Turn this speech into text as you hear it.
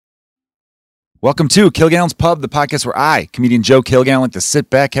Welcome to Kilgallen's Pub, the podcast where I, comedian Joe Kilgallen, like to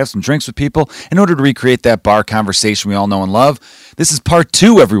sit back, have some drinks with people in order to recreate that bar conversation we all know and love. This is part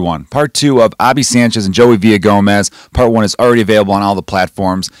two, everyone. Part two of Abby Sanchez and Joey Villagomez. Part one is already available on all the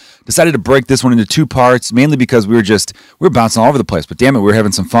platforms. Decided to break this one into two parts, mainly because we were bouncing all over the place. But damn it, we were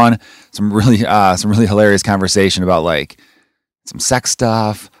having some fun, some really hilarious conversation about like some sex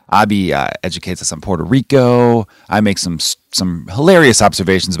stuff. Abby educates us on Puerto Rico. I make some hilarious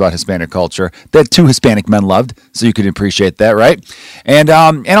observations about Hispanic culture that two Hispanic men loved, so you could appreciate that, right? And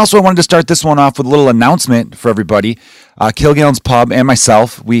also I wanted to start this one off with a little announcement for everybody. Kilgallen's Pub and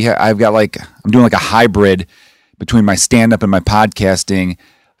myself, I'm doing like a hybrid between my stand-up and my podcasting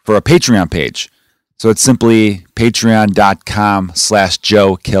for a Patreon page. So it's simply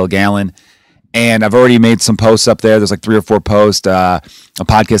patreon.com/Joe Kilgallen. And I've already made some posts up there. There's like 3 or 4 posts. A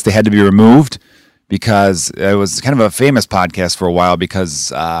podcast that had to be removed because it was kind of a famous podcast for a while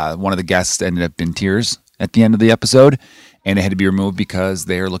because one of the guests ended up in tears at the end of the episode, and it had to be removed because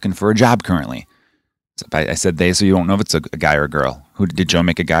they are looking for a job currently. So I said they, so you don't know if it's a guy or a girl. Did Joe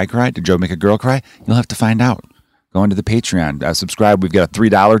make a guy cry? Did Joe make a girl cry? You'll have to find out. Go into the Patreon. Subscribe. We've got a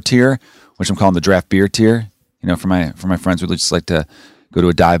 $3 tier, which I'm calling the draft beer tier. You know, for my friends who just like to go to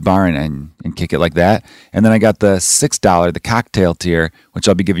a dive bar and kick it like that. And then I got the $6, the cocktail tier, which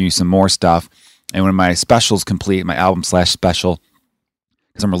I'll be giving you some more stuff. And when my special's complete, my album/special,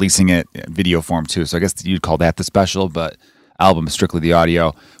 because I'm releasing it in video form too. So I guess you'd call that the special, but album is strictly the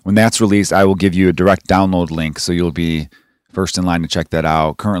audio. When that's released, I will give you a direct download link. So you'll be first in line to check that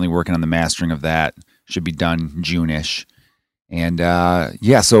out. Currently working on the mastering of that. Should be done June-ish. And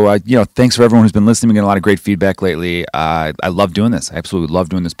thanks for everyone who's been listening. We get a lot of great feedback lately. I love doing this. I absolutely love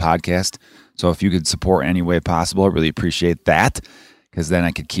doing this podcast. So if you could support any way possible, I really appreciate that, because then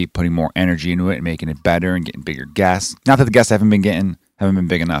I could keep putting more energy into it and making it better and getting bigger guests. Not that the guests haven't been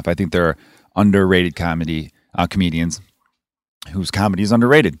big enough. I think there are underrated comedians whose comedy is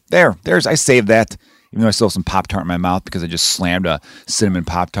underrated. I saved that, even though I still have some Pop-Tart in my mouth because I just slammed a cinnamon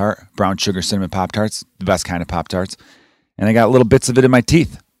Pop-Tart, brown sugar cinnamon Pop-Tarts, the best kind of Pop-Tarts. And I got little bits of it in my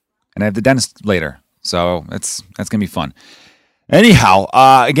teeth. And I have the dentist later. So that's going to be fun. Anyhow,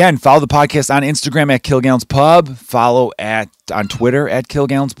 again, follow the podcast on Instagram at Kilgallen's Pub. Follow on Twitter at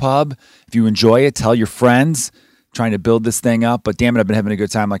Kilgallen's Pub. If you enjoy it, tell your friends. Trying to build this thing up. But damn it, I've been having a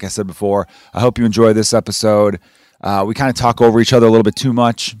good time, like I said before. I hope you enjoy this episode. We kind of talk over each other a little bit too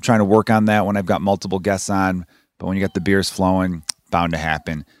much. I'm trying to work on that when I've got multiple guests on. But when you got the beers flowing, bound to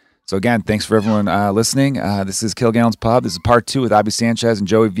happen. So again, thanks for everyone listening. This is Kilgallen's Pub. This is part 2 with Abby Sanchez and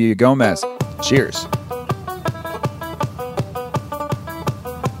Joey Villagomez. Cheers.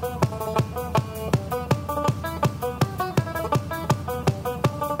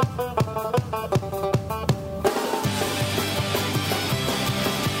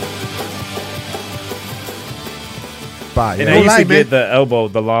 And I used to get the elbow,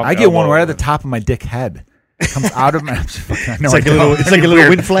 the long. I get one right at the top of my dick head. It comes out of my. It's like a little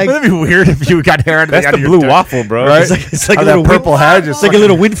wind flag. Wouldn't it be weird if you got hair? That's the blue waffle, bro. Right? It's like a little purple head. It's like a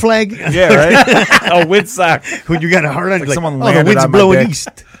little wind flag. Yeah, right. A wind sock. When you got a hard on, like someone the landed wind's on my blowing dick.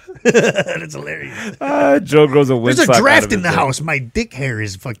 east. That's hilarious. Joe grows a wind There's sock. a draft out of in the his house. My dick hair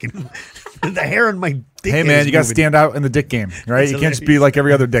is fucking. The hair on my dick. Hey man, you got to stand out in the dick game, right? You can't just be like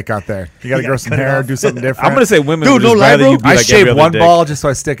every other dick out there. You got to grow some hair, do something different. I'm gonna say women. Dude, would just no lie, rather bro. you be I like shave every other one dick. ball just so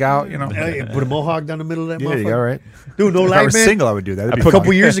I stick out. You know. Hey, put a mohawk down the middle of that. Yeah, you go right. Dude, no If lie, I was man. single, I would do that. A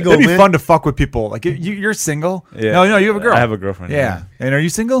couple years ago, it'd be man. fun to fuck with people. Like you're single. Yeah. No, you have a girl. I have a girlfriend. Yeah. And are you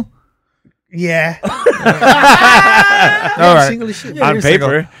single? Yeah. All right. Single as shit. Yeah, On you're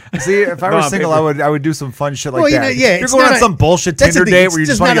paper. single. See, if I No, were on single, paper. I would do some fun shit like Well, you that. know, yeah, If you're it's going not on a- some bullshit that's the Tinder thing, date it's where you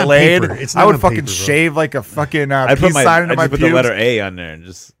just just want to not get on laid, paper. It's I not would on fucking paper, bro. shave like a fucking I peace sign into my put the pubes. letter A on there and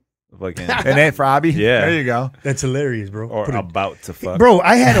just fucking. An A for Abby? Yeah. There you go. That's hilarious, bro. Or Put it- about to fuck. Bro,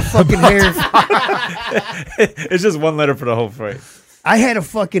 I had a fucking hair. It's just one letter for the whole phrase. I had a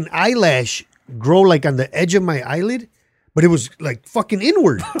fucking eyelash grow like on the edge of my eyelid, but it was like fucking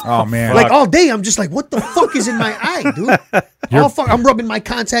inward. Oh, man. Like all day, I'm just like, what the fuck is in my eye, dude? I'm rubbing my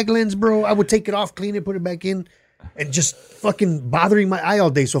contact lens, bro. I would take it off, clean it, put it back in, and just fucking bothering my eye all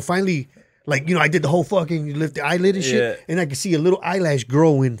day. So finally, like, you know, I did the whole fucking, you lift the eyelid and shit, Yeah. and I could see a little eyelash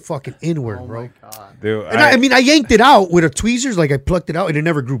growing fucking inward, bro. Dude, And I mean, I yanked it out with a tweezers, like I plucked it out, and it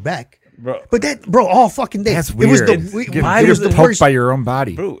never grew back. bro, But that, bro, all fucking day. That's It was weird. the, Getting why it was does the it poked worst. by your own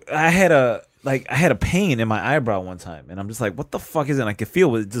body. bro, I had a pain in my eyebrow one time, and I'm just like, what the fuck is it? And I could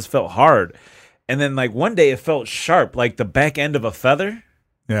feel it just felt hard, and then like one day it felt sharp, like the back end of a feather.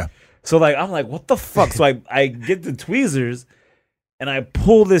 Yeah. So like I'm like, what the fuck? So I get the tweezers, and I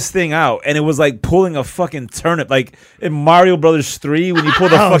pull this thing out, and it was like pulling a fucking turnip, like in Mario Brothers 3 when you pull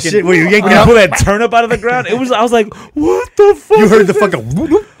the fucking shit, where you yank when it you out? pull that turnip out of the ground. I was like, what the fuck? You heard is the this? fucking whoop,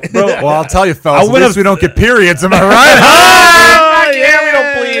 whoop. Bro, Well, I'll tell you, I fellas. At would've- least we don't get periods. Am I right? Oh, yeah, we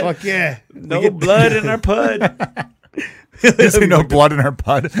don't bleed. Fuck yeah. No blood in our pud. There's no blood in our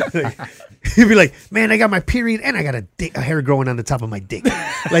pud. You'd be like, man, I got my period and I got a hair growing on the top of my dick.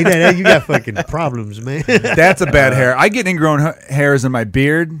 Like that. You got fucking problems, man. That's a bad hair. I get ingrown hairs in my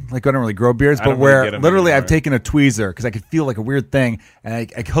beard. Like I don't really grow beards, I but don't really where get 'em literally anymore. I've taken a tweezer because I could feel like a weird thing, and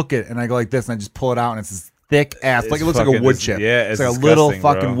I hook it and I go like this, and I just pull it out, and it's this thick ass, like it looks like a fucking wood dis- chip. yeah, it's it's like a little disgusting,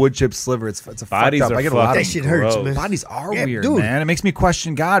 fucking bro. wood chip sliver. It's a Bodies fucked up. are I get a lot fucking of That shit hurts, gross. man. bodies are Yeah, weird, dude. man. It makes me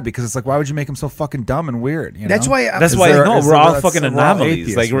question God because it's like, why would you make him so fucking dumb and weird? You That's know? why. That's Is why there- no, is we're there- all that's- fucking we're all anomalies.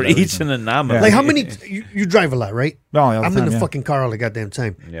 atheists Like for we're that each reason. an anomaly. Like how many? You drive a lot, right? No, all the I'm time, in the yeah. fucking car all the goddamn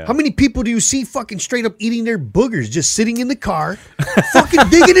time. Yeah. How many people do you see fucking straight up eating their boogers, just sitting in the car, fucking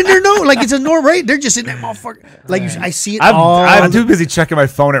digging in their nose like it's a no right? They're just in that motherfucker. Like I see it all. I'm too busy checking my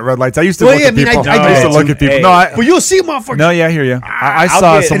phone at red lights. I used to Well, look yeah, at I mean, people. I used to do look too. at people. Hey. No, Well, you'll see a motherfucker. no, yeah, I hear you. I I'll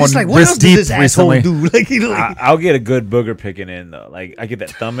saw get- someone it's like, what wrist else does deep this asshole recently. do? Like, you know, like, I'll get a good booger picking in though. Like I get that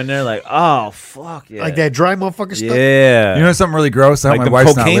thumb in there. Like oh fuck yeah. like that dry motherfucker stuff. Yeah. You know something really gross? I hope like my them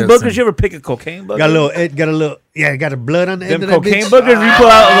wife's not cocaine listening. boogers. You ever pick a cocaine booger? Got a blood on the Them end of that cocaine bitch. boogers you pull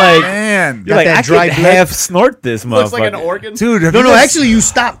out like Man, you're Got like that I dry could blood? half snort this motherfucker. Looks like an organ. dude. have No, you no. guys- Actually,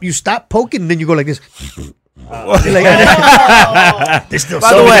 you stop poking, and then you go like this. There's still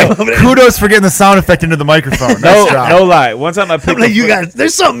By the something way, over there. kudos for getting the sound effect into the microphone. no, Nice job. no lie. One time I I'm picked like, a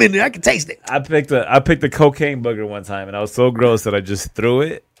there's something in there. I can taste it. I picked a cocaine booger one time, and I was so gross that I just threw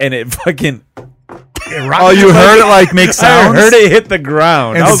it, and it fucking. Oh, you heard it like make I sounds? heard it hit the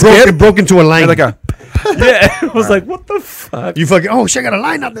ground. And I was skip? It broke into a line. Yeah, like a yeah, I was like, what the fuck? You fucking. Oh shit! I got a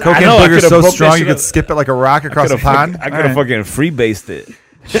line up there. cocaine know, I booger could've so broke that strong you shit could up. skip it like a rock across the pond. I could have fucking freebased it.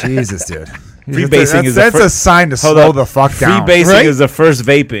 Jesus, dude. Freebasing is the that's fir- a sign to Hold slow up. the fuck down. Freebasing Right? is the first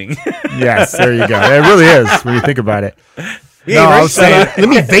vaping. Yes, there you go. It really is when you think about it. Yeah, No, I right? was saying- Let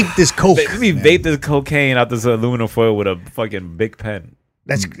me vape this coke. Let me vape this cocaine out this aluminum foil with a fucking big pen.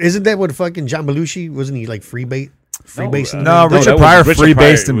 Isn't that what fucking John Belushi wasn't he like freebasing? No, that Richard was Pryor Richard freebased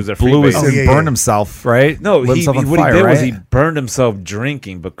Pryor. It and was a blew his freebase. Oh, and yeah, burned yeah. himself, right? No, Lit himself on what fire, he did was right? he burned himself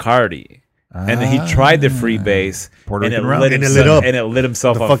drinking Bacardi. And then he tried the freebase, Puerto and it Rican rum. lit And it himself, lit up. and it lit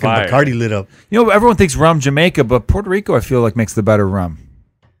himself The on fucking fire. Bacardi lit up. You know, everyone thinks rum Jamaica, but Puerto Rico, I feel like makes the better rum.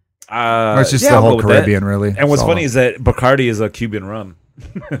 Or it's just the I'll whole go with that. Caribbean, really. And what's So- funny is that Bacardi is a Cuban rum.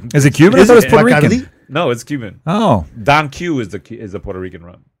 Is it Cuban? I thought it was Puerto Bacardi? Rican. No, it's Cuban. Oh, Don Q is the Puerto Rican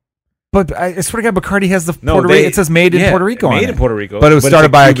rum. but I swear to God, Bacardi has the No, Puerto Rico. It says made in yeah, Puerto Rico. on made it. in Puerto Rico, but it was it's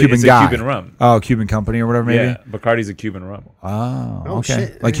started by a Cuban- Cuban it's guy. a Cuban rum. Oh, Cuban company or whatever, maybe. Yeah, Bacardi's a Cuban rum. Oh, Oh, okay.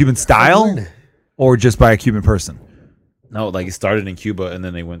 shit. Like Cuban I style, learned that. or just by a Cuban person. No, like it started in Cuba and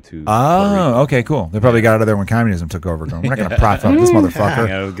then they went to. Puerto Oh, okay, cool. They probably got out of there when communism took over. Going, we're not going to prop up this Rico. motherfucker.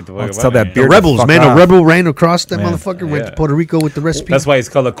 Yeah, get the fuck Let's up tell out that of The here. beer- rebels, fuck man. off. A rebel ran across that Man. motherfucker, went to Yeah. Puerto Rico with the recipe. That's why it's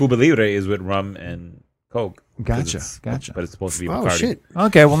called a Cuba Libre, is with rum and Coke. 'Cause Gotcha, it's- gotcha. But it's supposed to be Oh Bacardi. shit!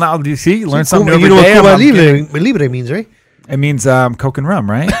 Okay, well now do you see? You learn Cuba, something you every know day. what I'm Cuba getting- Libre means, right? It means Coke and rum,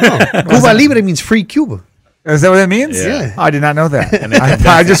 right? Cuba Libre means free Cuba. Is that what that means? Yeah. Oh, I did not know that.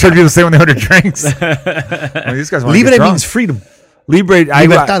 I just heard people say when they order drinks. Well, these guys want Libre means freedom. Libre.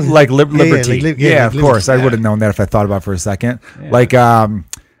 Libertad. Like Yeah, yeah, liberty. like Yeah, like of liberty. course. I Yeah. would have known that if I thought about it for a second. Like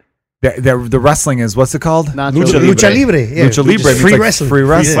the wrestling is what's it called? Nacho Lucha Libre. Lucha Libre. Yeah. Lucha Libre. Just means free like wrestling. Free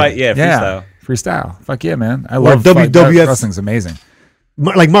wrestling. fight, yeah, freestyle. Freestyle. Fuck yeah, man. I Or love WWF. Wrestling's amazing.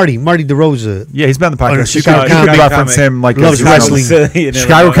 Like Marty DeRosa. Yeah, he's been on the podcast. You Chicago could comic. reference him like Loves as- wrestling.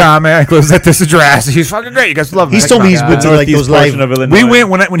 Chicago comic lives at this address. He's fucking great. You guys love him. He's told me he's been to like those live. We went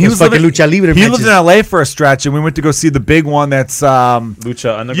when he Those was fucking living. Lucha Libre He lived matches. in LA for a stretch, and we went to go see the big one. That's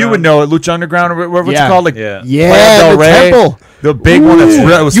Lucha Underground. you would know it, Lucha Underground, or what's Yeah. it called? Like Yeah. Yeah, Playa del the Rey. temple. The big one. That's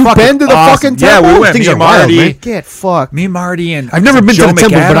real. It was You fucking been to the awesome. fucking temple? Yeah, we went. Things Me are and wild, Marty. man. Get fucked. Me, Marty, and I've never been to Joe the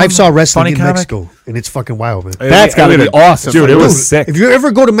temple, but I McAdam, saw wrestling funny in comic. Mexico, and it's fucking wild, man. That's gotta be awesome. dude. It Dude, was sick. If you ever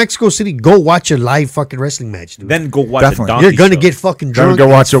go to Mexico City, go watch a live fucking wrestling match, dude. Then go watch Definitely. a donkey You're gonna show. get fucking Then drunk. go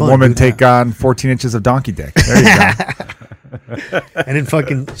and watch it's a fun, woman dude. take on 14 inches of donkey dick. There you go. and then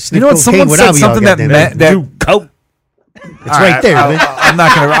fucking sniff You know what? cocaine Someone without said me something all that goddamn that night. Coke. It's right there, man. I'm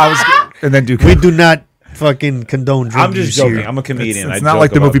not gonna. I was and then do. We do not fucking condone drug I'm just use joking. here. I'm a comedian. It's I not joke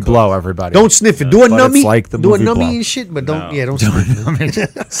like the about movie Coke. Blow. Everybody Don't sniff it. Do a But it's nummy. like the Do a movie nummy Blow. and shit, but don't. No. Yeah, don't sniff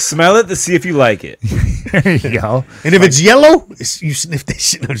it. Smell it to see if you like it. There you go. And if it's yellow, you sniff that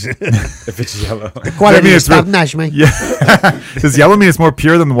shit. If it's yellow. Quality mean is it's real- top notch, man. Yeah. Does yellow mean it's more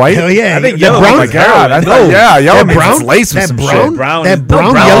pure than white? Hell yeah. I think That yellow Oh brown, my god! I No. thought, yeah, yellow that means brown, it's laced with that some brown, shit. Brown that is-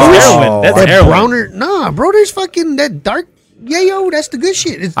 brown brown is yellowish, heroin. That's that heroin. browner. Nah, bro, there's fucking that dark yayo. That's the good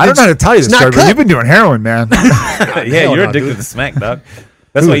shit. I don't know how to tell you it's this not story, but cut. you've been doing heroin, man. Yeah, you're no, addicted dude. to smack, dog.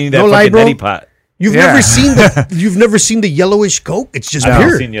 That's Dude, why you need that no lie, fucking bro. neti pot. You've Yeah. never seen the yellowish Coke. It's just I've never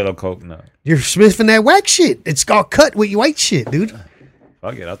pure. seen yellow Coke. No, You're sniffing that whack shit. It's all cut with your white shit, dude.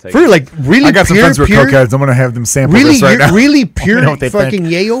 fuck it, I'll take For it. like really I got some pure, friends who are pure, cokeheads. I'm gonna have them sample really, this right now. really Let me know pure what they think. fucking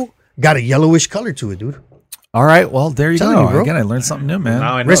yayo got a yellowish color to it, dude. All right, well there you Telling go. you, bro. Again, I learned something new, man.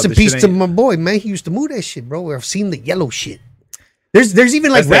 Now I know Rest in this peace shit to ain't- my boy, man. He used to move that shit, bro. I've seen the yellow shit. There's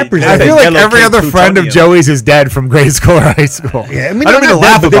even like That's that- rappers. I that's that- feel like Yellow every Kid other friend of Plutonio. Joey's is dead from grade school or high school. Yeah, I mean, I don't they're mean to not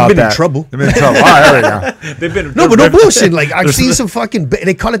laugh dead, but they've about been in that. trouble. They've been in trouble. All right, there we go. They've been No, but no bullshit. Like I've seen some fucking.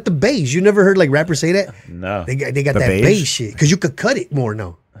 They call it the beige. You never heard like rappers say that? No. They got The that beige? beige shit because you could cut it more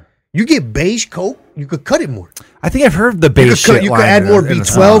now. You get beige Coke, you could cut it more. I think I've heard the You beige could, shit. you could line add in more a- in a B12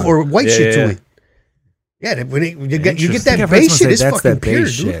 song. or white Yeah, shit yeah. to it. Yeah, when you get Interesting. that I think I've heard beige someone shit, say it's that's fucking that pure,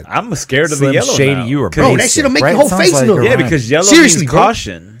 beige dude. shit. I'm scared of the Slim yellow Shady, now. you were Bro, that basic, shit'll make right? your whole It sounds face like look- you're Yeah, right. because yellow Seriously, means bro.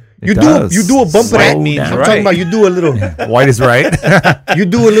 caution. You It do does. you do a bump of White that. means I'm right. talking about you do a little White is right. you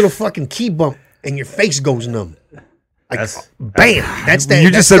do a little fucking key bump and your face goes numb. Like That's- bam. That's that. You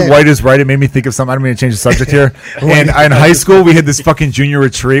just that's said that. white is right. It made me think of something. I don't mean to change the subject here. And in high school, we had this fucking junior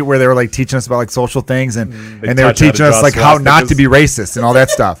retreat where they were like teaching us about like social things, and they were taught you how to teaching us draw like how not to swastikas. be racist and all that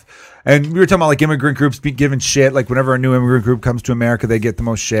stuff. And we were talking about like immigrant groups be giving shit. Like whenever a new immigrant group comes to America, they get the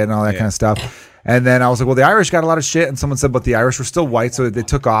most shit and all that kind of stuff. And then I was like, well, the Irish got a lot of shit. And someone said, but the Irish were still white, so they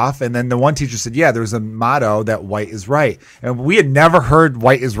took off. And then the one teacher said, yeah, there's a motto that white is right. And we had never heard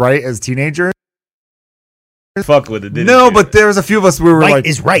white is right as teenagers. Fuck with it. Didn't No, you? but there was a few of us. We were White like,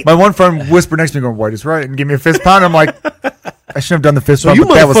 is right. My one friend whispered next to me, going, "White is right," and gave me a fist pound. I'm like, I shouldn't have done the fist So pound, you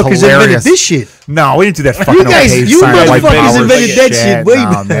but that was motherfuckers invented hilarious. this shit. No, we didn't do that fucking. You guys- okay you sign of white motherfuckers power invented that shit way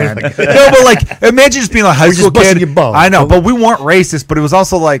No, back. man. No, but like, imagine just being a high We're just school busting kid. your balls, I know, bro. but we weren't racist. But it was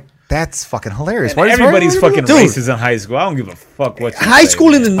also like, that's fucking hilarious. White is right? everybody's What are we fucking doing? racist in high school. I don't give a fuck what. You High say,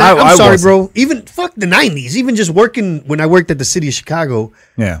 school in man. the I I'm sorry, wasn't. bro. Even fuck the 90s. Even just working when I worked at the city of Chicago,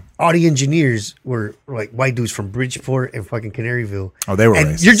 Yeah. all the engineers were like white dudes from Bridgeport and fucking Canaryville. Oh, they were And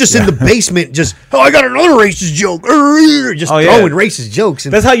racist. you're just in the basement, just I got another racist joke, just Oh, yeah. throwing racist jokes.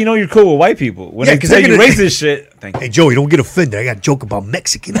 And That's how you know you're cool with white people. When Yeah, they 'cause tell they're you gonna- racist shit. Thank you. hey Joey, don't get offended. I got a joke about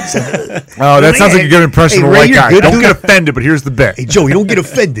Mexicans. Oh, that sounds like a good impression Hey, of a Ray, white you're guy. good, Don't dude. get offended, but here's the bit. Hey Joey, don't get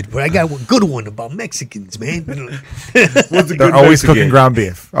offended, but I got a good one about Mexicans, man. They're always cooking ground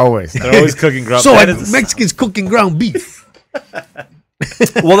beef. Always. They're always cooking ground. So that I, is- Mexicans cooking ground beef.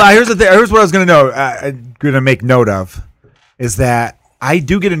 Well, now here's the thing. Here's what I was going to know. I'm going to make note of is that I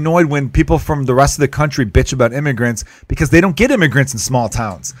do get annoyed when people from the rest of the country bitch about immigrants because they don't get immigrants in small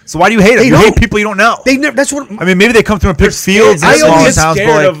towns. So why do you hate them? They You hate don't. people you don't know. They never. That's what. I mean, maybe they come through and pick fields in I small always towns, scared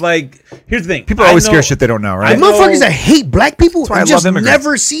but of like. Here's the thing. people are always scared of shit they don't know, The right? I know- motherfuckers that hate black people why I have love just immigrants.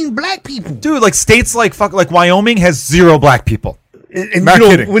 never seen black people. Dude, like states like Wyoming has 0 black people. And, Not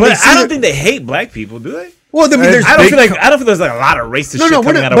kidding. when But they see I don't the- think they hate black people, do they? Well, I mean, there's. I don't They feel like co- I don't feel there's like a lot of racist No, shit no, we're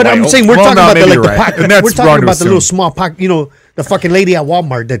coming not, out of but I'm Wyoming. saying we're Well, talking no, about the, maybe like you're the right. pocket. And that's We're wrong talking to about the little assume. small pocket. You know, the fucking lady at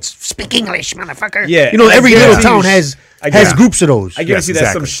Walmart that speak English, motherfucker. Yeah, you know, I every guarantee little town you- has I has guarantee- groups of those. I guarantee Yes,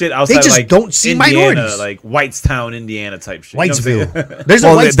 that's some exactly. shit outside just like don't see Indiana, minorities. like Whitestown, Indiana type shit. You know what I'm Whitesville. saying? There's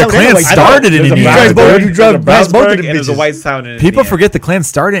Well, a the Whitestone. Klan and a Whitesville. started in There's a Indiana, Brownsburg, dude. You drive there's a past both of Brownsburg, them and there's a bitches. Whitestown in People Indiana. forget the Klan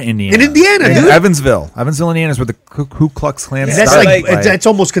started in Indiana. In Indiana, Yeah, dude. Evansville, Indiana is where the Ku Klux Klan That's started. like like- it's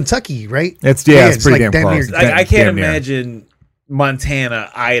almost Kentucky, right? It's pretty damn damn close. near- Like, I can't Damn near. imagine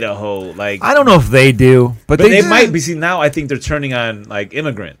Montana, Idaho, like. I don't know if they do, but But they do. might be. See, now I think they're turning on like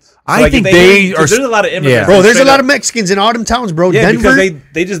immigrants. So, I like, think if they hear- are- 'cause There's a lot of immigrants. Yeah. Bro, there's a straight lot up- of Mexicans in all them towns, bro. Yeah, Denver. because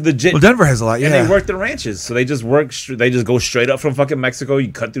they just legit. Well, Denver has a lot. And Yeah, they work the ranches, so they just work. They just go straight up from fucking Mexico. You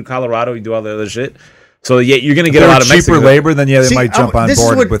cut through Colorado, you do all the other shit. So yeah, you're gonna get They're a lot of cheaper Mexicans. labor. Then yeah, they See, might jump on this is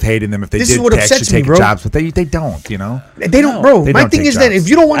board what- with hating them if they this is did what actually upsets me, take bro. jobs, but they don't. You know, They don't, bro. They My don't thing take is that jobs. if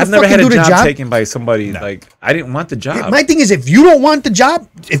you don't want I've to never fucking had a do the job, job, taken by somebody like I didn't want the job. my thing is if you don't want the job,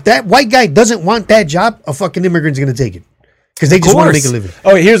 if that white guy doesn't want that job, a fucking immigrant's gonna take it because they just want to course. make a living.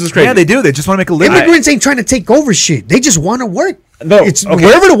 Oh, here's what's crazy. yeah, they do. They just want to make a living. Immigrants ain't trying to take over shit. They just want to work. No, It's okay.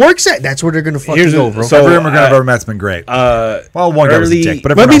 wherever the work's at. That's where they're gonna fucking Here's go, the- bro. so- Every immigrant I've ever met's been great. Well, one guy was a early- dick,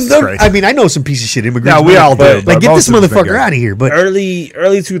 but But everyone else is great. I mean, I know some piece of shit immigrants. Yeah, we man, all but, do, but Like, get most this of them been motherfucker good. out of here. But early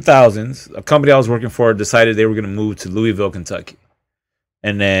 2000s, a company I was working for decided they were going to move to Louisville, Kentucky,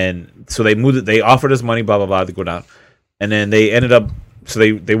 and then so they moved. They offered us money, blah blah blah, to go down, and then they ended up. So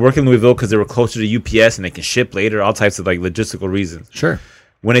they work in Louisville because they were closer to UPS and they can ship later, all types of like logistical reasons. Sure.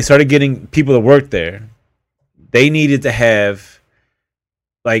 When they started getting people to work there, they needed to have,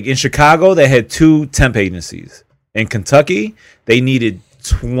 like in Chicago, they had 2 temp agencies. In Kentucky, they needed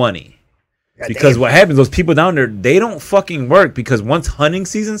 20. Because what happens, those people down there, they don't fucking work because once hunting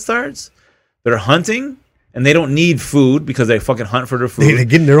season starts, they're hunting and they don't need food because they fucking hunt for their food. They're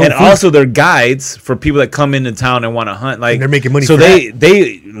getting their own and food. also they're guides for people that come into town and want to hunt. Like And they're making money So for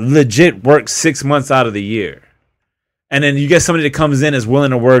they legit work 6 months out of the year. And then you get somebody that comes in is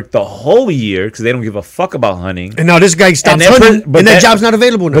willing to work the whole year because they don't give a fuck about hunting. And now this guy stops that per- hunting, but and that that- job's not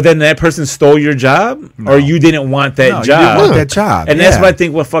available now. But then that person stole your job, or you didn't want that No, you job. didn't want that job. And that's yeah. what I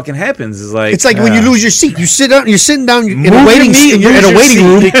think what fucking happens is like It's like when you lose your seat. You sit down. You're sitting down in Move a your waiting. knee, You're in lose a your waiting seat.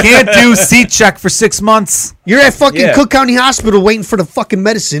 room. You can't do seat check for 6 months. You're at fucking Yeah. Cook County Hospital waiting for the fucking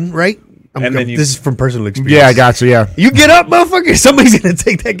medicine, right? And then you- this is from personal experience. Yeah, I got you. Yeah. You get up, motherfucker. Somebody's gonna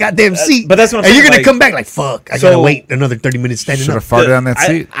take that goddamn seat. but that's what I'm and you're saying, gonna like- come back like, fuck. I So- gotta wait another 30 minutes standing Should up. have farted on that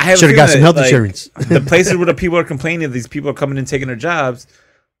seat. I have a Should've got feeling some health that, insurance. The places where the people are complaining that these people are coming and taking their jobs,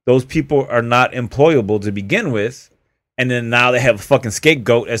 those people are not employable to begin with. And then now they have a fucking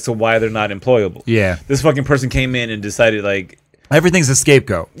scapegoat as to why they're not employable. Yeah. This fucking person came in and decided like, Everything's a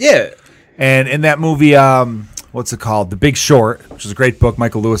scapegoat. yeah. And in that movie, what's it called? The Big Short, which is a great book.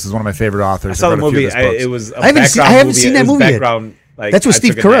 Michael Lewis is one of my favorite authors. I saw the I've read a few movie. of his books. It was. I haven't seen that movie yet. Like, That's with I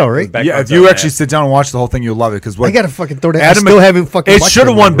Steve took a Carell, nap. It was right? background Yeah, if you stuff, actually sit down and watch the whole thing, you'll love it. Because I gotta fucking throw that. Adam, I still haven't fucking. It watched should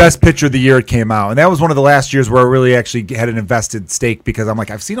have that won movie. Best Picture of the year it came out, and that was one of the last years where I really actually had an invested stake because I'm like,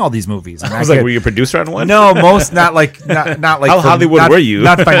 I've seen all these movies. And I was like, were you a producer on one? No, most not like not like How Hollywood not, were you?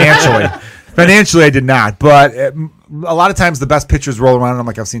 Not financially. Financially, I did not. But a lot of times the best pictures roll around, and I'm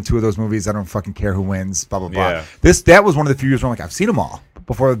like, I've seen 2 of those movies. I don't fucking care who wins. Blah blah blah. Yeah. That was one of the few years where I'm like, I've seen them all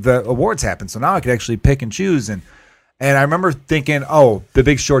before the awards happened. So now I could actually pick and choose. And I remember thinking, oh, The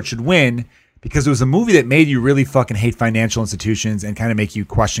Big Short should win because it was a movie that made you really fucking hate financial institutions and kind of make you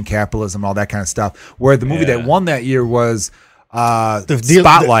question capitalism, all that kind of stuff. Where the movie Yeah. that won that year was deal-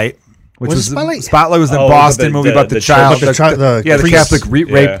 Spotlight. Which Was was it Spotlight? Spotlight was the Oh, Boston the- movie the- about the the child, church- the the priest. Catholic rape,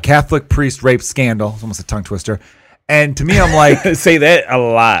 Yeah. Catholic priest rape scandal. It's almost a tongue twister. And to me, I'm like, Say that a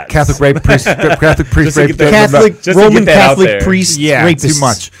lot. Catholic rape priest, Catholic priest Just to rape. get that- Catholic, Just to Roman get that out Catholic there. priest, yeah, rapist, too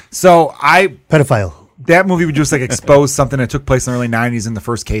much. So pedophile. that movie would just like expose something that took place in the early '90s and the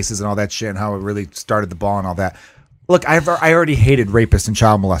first cases and all that shit and how it really started the ball and all that. Look, I already hated rapists and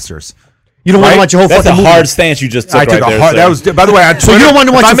child molesters. You don't want to Right? watch a whole That's a fucking movie. hard stance you just took I took right there. a hard. sir. That was, by the way, on Twitter, you don't want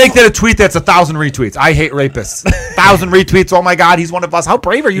to watch if I a make that a tweet, that's 1,000 retweets. I hate rapists. 1,000 retweets. Oh my god, he's one of us. How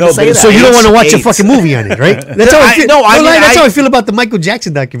brave are you No, to say but that? So you don't want to watch a Eight. fucking movie on it, right? That's how I feel. no, I mean, that's I- how I feel about the Michael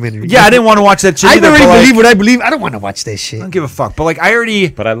Jackson documentary. Yeah, I didn't want to watch that shit. I either, already but, like, believe what I believe. I don't want to watch that shit. I don't give a fuck. But like, I already.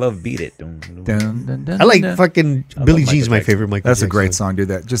 But I love Beat It. I like fucking Billie Michael Jean's my Jackson. favorite Michael That's a Jackson great song. song, dude.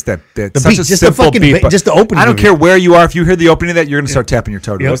 That just that The such beat, a just the simple fucking beat. ba- but just the opening I don't of it. care where you are. If you hear the opening of that, you're gonna start tapping your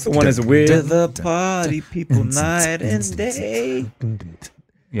toe to it. What's the one? Is we're the party people night and day.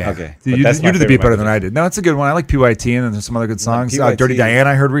 Yeah. Okay, You, but you, that's you my do the beat favorite better Michael than I did. No, it's a good one. I like PYT and then there's some other good songs. PYT. Dirty Diana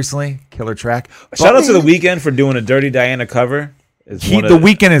I heard recently. Killer track. Shout out to The Weeknd for doing a Dirty Diana cover. It's one of The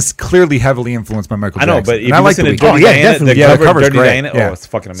Weeknd is clearly heavily influenced by Michael I Jackson. know, but if And you I like listen The to Weeknd. Dirty Oh, yeah, Diana, definitely. the Yeah, the cover of cover's Dirty great. Diana, Yeah. oh, it's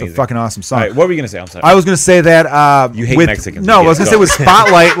fucking amazing. It's a fucking awesome song. All right, what were you gonna say? I'm sorry. I was going to say that You hate with, Mexicans. No, I was Yeah, going to say go. with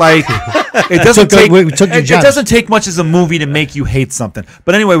Spotlight, like it doesn't Took- take we took your it jobs. doesn't take much as a movie to make you hate something.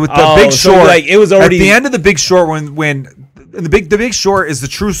 But anyway, with the Oh, Big so, Short, like, it was already- at the end of the Big Short when the Big Short is the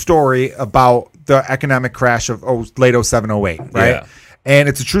true story about the economic crash of late 07, 08, right? Yeah. And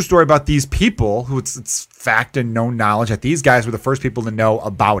it's a true story about these people who it's fact and known knowledge that these guys were the first people to know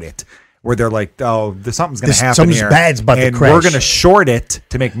about it. Where they're like, oh, there's something's going to happen something's here, bad's about to and crash. we're going to short it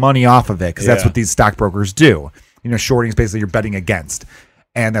to make money off of it because that's Yeah. what these stockbrokers do. You know, shorting is basically you're betting against,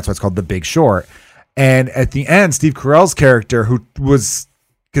 and that's why it's called the Big Short. And at the end, Steve Carell's character, who was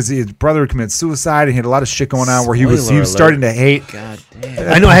because his brother committed suicide and he had a lot of shit going on, where he was Spoiler starting to hate. God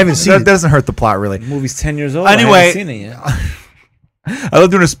damn. I know I haven't seen That it. doesn't hurt the plot really. The movie's 10 years old. Anyway, I haven't seen it yet. I love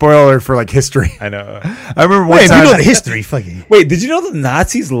doing a spoiler alert for like history. I know. I remember one Wait, if you time. know the history, fucking. Wait, did you know the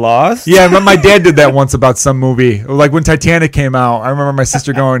Nazis lost? Yeah, my dad did that once about some movie. Like when Titanic came out, I remember my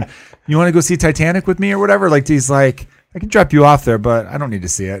sister going, "You want to go see Titanic with me or whatever?" Like he's like, "I can drop you off there, but I don't need to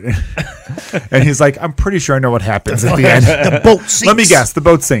see it." And he's like, "I'm pretty sure I know what happens at the end." The boat sinks. Let me guess, the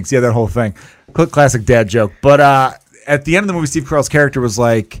boat sinks. Yeah, that whole thing. Classic dad joke. But at the end of the movie, Steve Carell's character was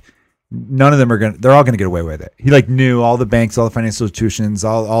like, none of them are gonna. They're all gonna get away with it. He like knew all the banks, all the financial institutions,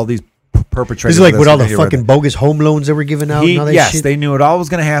 all these perpetrators. This is like of with all the were gonna get away with fucking it. bogus home loans that were given out and all that Yes, shit. they knew it all was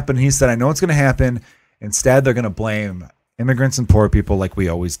going to happen. He said, I know it's going to happen. Instead, they're going to blame immigrants and poor people like we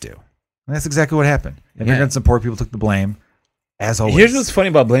always do. And that's exactly what happened. Immigrants and poor people took the blame, as always. Here's what's funny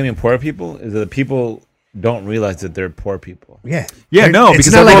about blaming poor people is that the people don't realize that they're poor people. Yeah. Yeah, no, It's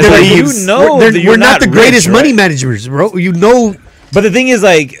because not like everyone they're like, believes- you know we're, that you're we're not the not greatest rich, money right? managers, bro. You know, But the thing is,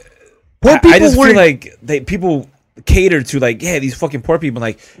 like, Poor I people just feel weren't- like people cater to, like, yeah, these fucking poor people.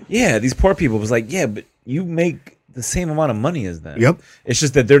 Like, yeah, these poor people was like, yeah, but you make the same amount of money as them. Yep. It's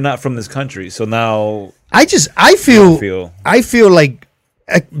just that they're not from this country, so now I feel like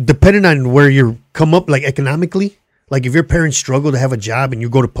depending on where you come up, like economically, like if your parents struggle to have a job and you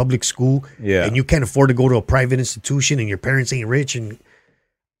go to public school, and you can't afford to go to a private institution, and your parents ain't rich, and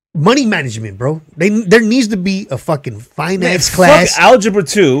money management, bro. There needs to be a fucking finance class. Fuck algebra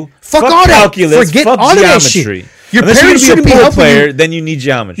 2. Fuck all calculus. that. Forget fuck all geometry. of that shit. Your Unless parents you're shouldn't gonna be be a pool helping player, you. then you need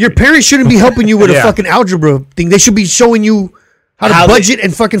geometry. Your parents shouldn't be helping you with a Yeah. fucking algebra thing. They should be showing you how to budget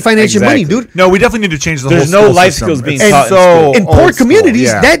and fucking finance your money, Exactly. dude. No, we definitely need to change the There's whole no school life system. skills being It's taught in so school. In old poor school, communities,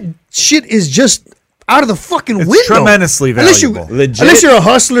 yeah. that shit is just out of the fucking It's window. tremendously valuable. Legit. Unless you're a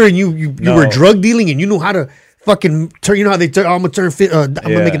hustler and you No. were drug dealing and you know how to fucking turn. You know how they turn. I'm gonna turn. I'm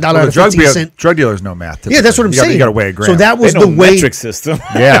gonna make a dollar Well, out of the 15 cents. drug dealers know math. Yeah, that's what I'm saying. You got to weigh a gram. So that was They know the way. metric system.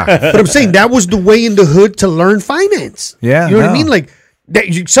 yeah. But I'm saying that was the way in the hood to learn finance. Yeah, you know what I no. mean. Like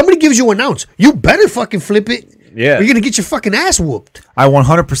somebody gives you an ounce, you better fucking flip it. Yeah. Or you're gonna get your fucking ass whooped. I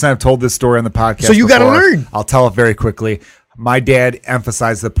 100% have told this story on the podcast. So you gotta before. learn. I'll tell it very quickly. My dad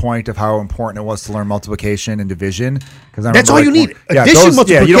emphasized the point of how important it was to learn multiplication and division. Because That's all you need. Addition,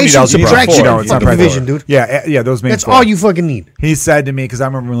 multiplication, subtraction, fucking division, dude. Yeah, those main That's four. all you fucking need. He said to me, because I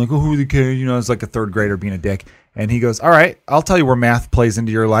remember like, oh, who the kid? You know, it's like a third grader being a dick. And he goes, all right, I'll tell you where math plays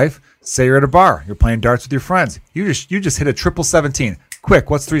into your life. Say you're at a bar, you're playing darts with your friends. You just hit a triple 17.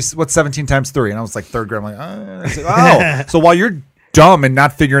 Quick, what's 17 times 3? And I was like third grade. I'm like, oh. So while you're dumb and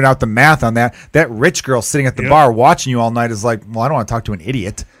not figuring out the math on that rich girl sitting at the bar watching you all night is like, well, I don't want to talk to an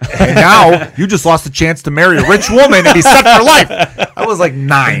idiot. And now you just lost the chance to marry a rich woman and be set for life. I was like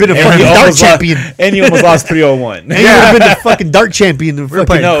 9. Been a And fucking you dart almost champion. and you almost lost 301. And you would have been the fucking dart champion. The We're fucking,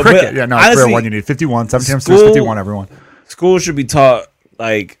 playing No, cricket. but Yeah, no, honestly, 301 you need 51. 17 times 3 is school- 51, everyone. School should be taught,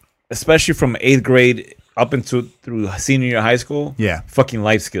 like, especially from 8th grade up into through senior year of high school. Yeah. Fucking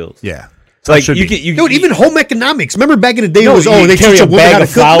life skills. Yeah. So like should you be. can dude, even home economics. Remember back in the day, No, it was you they carry teach a a woman bag how to of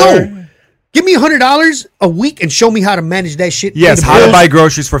cook. flour. No, give me $100 a week and show me how to manage that shit. Yes, Pay the how to bills. buy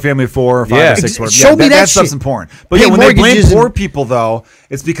groceries for a family of 4 or 5 Yeah. or 6. Show me that stuff's shit. important. But Pay yeah, when they blame mortgages poor and- people, though,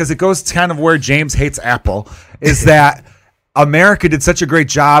 it's because it goes to kind of where James hates Apple, is that America did such a great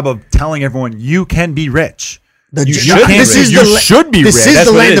job of telling everyone you can be rich. You should be This rich. is You the should be This rich. is That's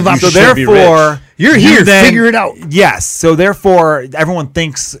the what land it of is. You So should opportunity. be therefore, You're you here. then- Figure it out. Yes. So therefore, everyone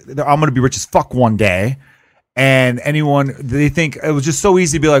thinks that I'm going to be rich as fuck one day. And they think it was just so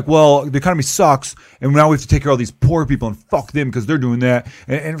easy to be like, well, the economy sucks, and now we have to take care of all these poor people and fuck them because they're doing that.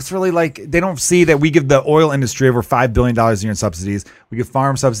 And it's really like they don't see that we give the oil industry over $5 billion a year in subsidies. We give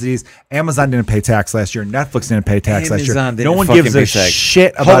farm subsidies. Amazon didn't pay tax last year. Netflix didn't pay tax last year. Amazon No didn't one fucking gives pay a tax.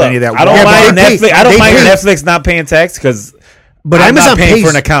 shit Hold about up. any of that. I don't Yeah, mind but they Netflix. I don't they mind pay- Netflix not paying tax because But I'm Amazon not paying pays for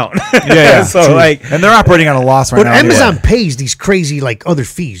an account. Yeah, so true. like, and they're operating on a loss right But now. Amazon anyway. pays these crazy like other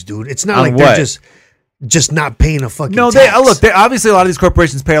fees, dude. It's not On like what? they're just not paying a fucking. No, tax. they obviously a lot of these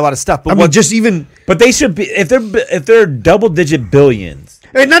corporations pay a lot of stuff. But I mean, what just even but they should be if they're double digit billions,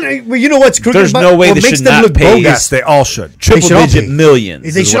 and not, well, you know what's crooked There's about no way what they makes should them not look pay. bogus. yes, they all should. triple should all digit pay.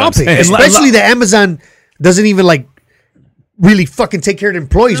 millions. They is should what all I'm pay, saying. especially the Amazon doesn't even like really fucking take care of their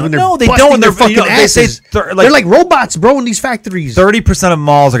employees when they're No, they busting don't. their They're- fucking you know, they say asses. like- They're like robots, bro, in these factories. 30% of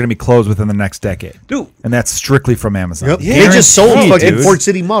malls are going to be closed within the next decade. Dude. And that's strictly from Amazon. Yep. Yeah. They just sold Guaranteed, fucking dude. Ford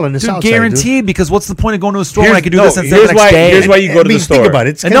City Mall in the Dude, south side. guaranteed, because what's the point of going to a store Here's- when I can do no, this and here's the why- next day? here's why you go to the Think store. about it.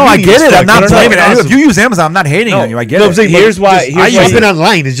 It's And no, I get convenience. it. I'm not No, no, blaming no, it. awesome. If you use Amazon, I'm not hating on you. I get No, it. I'm saying, Here's but why- just- here's I why- use it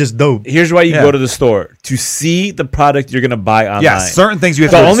online. It's just dope. Here's why you Yeah. go to the store to see the product you're gonna buy online. Yeah, certain things you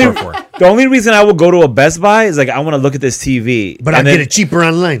have The to go only to the store for. the only reason I would go to a Best Buy is like I want to look at this TV, But I and get then- it cheaper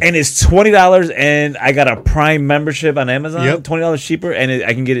online. and it's $20, and I got a Prime membership on Amazon. Yep. $20 cheaper, and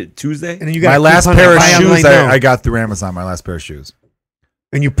I can get it Tuesday. And then you got My a last coupon pair to of buy shoes online now. I got through Amazon, my last pair of shoes.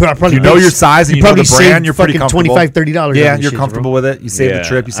 And you probably You know your size and you know probably the brand, saved you're pretty fucking comfortable. $25, $30. Yeah, on these you're shits, comfortable bro. with it. You save the Yeah,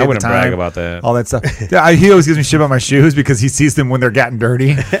 trip, you I save the wouldn't time. brag about that. All that stuff. Yeah, he always gives me shit about my shoes because he sees them when they're getting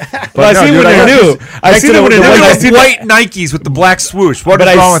dirty. But Well, I see when they're new. I see them when they're new. I see the the- white Nikes with the black swoosh. What But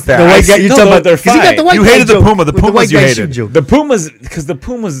is I wrong s- with that? The white guy, I you're still talking know about they're 'cause he got fine. the white You guy hated the joke Puma. The with Pumas white you guy hated. shoe joke. The Pumas, because the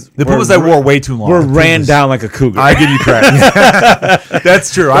Pumas I wore way too long. were The ran Pumas. down like a cougar. I give you credit.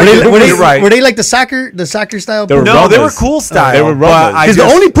 That's true. Were they, You're right. were they like the soccer style? They were No, they were Rumbas. cool style. They were but Rumbas. I Because the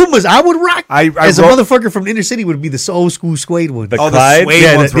just- only Pumas I would rock I as a wrote- motherfucker from the inner city would be the old school suede one. The Oh, the Clyde? suede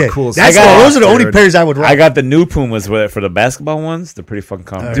Yeah, ones that- were yeah. cool. as That's fuck, all. Those are the only dude. pairs I would rock. I got the new Pumas for the basketball ones. They're pretty fucking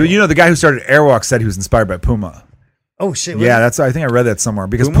comfortable. Dude, you know the guy who started Airwalk said he was inspired by Puma. Oh shit! Yeah, I think I read that somewhere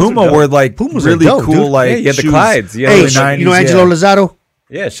because Pumas are Puma dope. were like Pumas are really dope, cool. dude. Like Yeah, you had the shoes. Clydes. Yeah, Hey, early you know 90s, Angelo yeah. Lozado,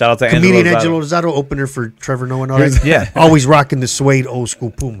 Yeah, shout out to comedian Angelo Angelo Lozado. Lozado, opener for Trevor Noah and all that. Yeah. always rocking the suede old school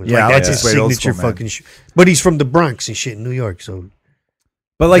Pumas. Yeah, I like like that's the his suede old signature school, man. fucking shoe. But he's from the Bronx and shit in New York, so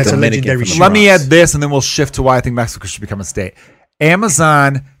But like, That's a Dominican legendary from shit. let me add this, and then we'll shift to why I think Mexico should become a state.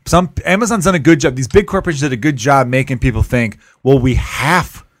 Amazon's done a good job. These big corporations did a good job making people think, well, we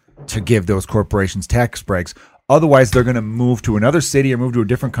have to give those corporations tax breaks. Otherwise, they're going to move to another city or move to a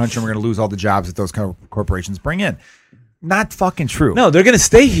different country, and we're going to lose all the jobs that those corporations bring in. Not fucking true. No, they're gonna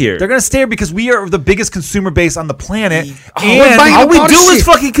stay here. They're going to stay here because we are the biggest consumer base on the planet. we're And buying all up we all do the is shit.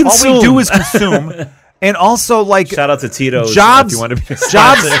 fucking consume. All we do is consume. And also, like, Shout out to Tito's. Jobs- If you want to be a jobs-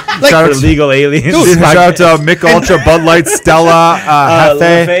 sponsor like- for illegal aliens. shout out to Mick Ultra, Bud Light, Stella, Hefe,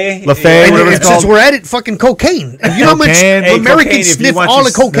 Lafay. Lafay, Yeah. whatever And it's since called. we're at it, fucking cocaine. And you know how much Cocaine. Hey, Americans cocaine, if you sniff want all your-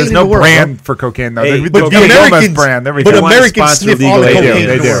 the cocaine There's in no the world. brand bro. for cocaine, though. Hey, The but Gomez Americans- brand, everything. but They wanna Americans sponsor sniff all illegal the aliens.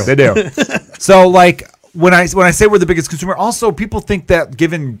 cocaine in the world. They do. So, like, when I say we're the biggest consumer, also people think that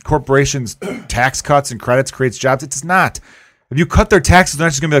giving corporations tax cuts and credits creates jobs. It does not. If you cut their taxes, they're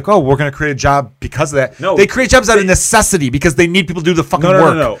not just going to be like, oh, we're going to create a job because of that. No. They create jobs out of necessity because they need people to do the fucking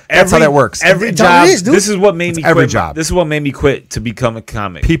No. work. That's how that works. Every That's how job. it is, dude. This is what made me every quit. job. This is what made me quit to become a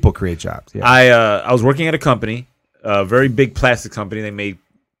comic. People create jobs. Yeah. I was working at a company, a very big plastic company. They made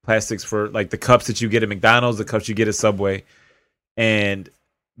plastics for like the cups that you get at McDonald's, the cups you get at Subway, and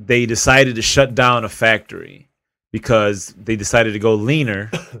they decided to shut down a factory because they decided to go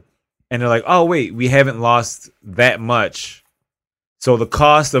leaner. And they're like, oh wait, we haven't lost that much. So the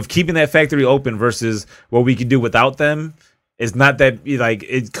cost of keeping that factory open versus what we could do without them is not that, like,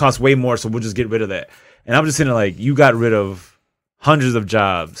 it costs way more. So we'll just get rid of that. And I'm just sitting there like, you got rid of hundreds of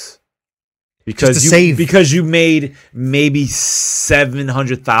jobs because Just to save. because you made maybe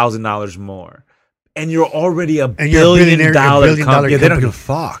 $700,000 more, and you're already a And you're a billion billionaire- a dollar billion-dollar company. yeah, they don't company. give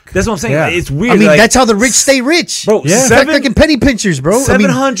a fuck. That's what I'm saying. Yeah. It's weird. I mean, like, that's how the rich stay rich. bro. Yeah. It's like fucking penny pinchers, bro. I mean,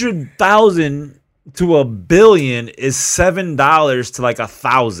 700,000 to $1 billion is $7 to like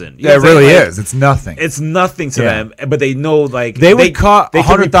 1,000. You know Yeah, it what I'm really saying? Like, is. It's nothing. It's nothing to Yeah. them, but they know like They would cut they can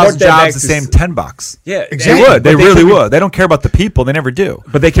 100,000 report that back jobs the to same $10. Yeah, They Exactly. would. They but really can re- would. They don't care about the people. They never do.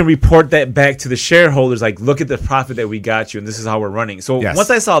 But they can report that back to the shareholders. Like, look at the profit that we got you, and this is how we're running. So Yes. once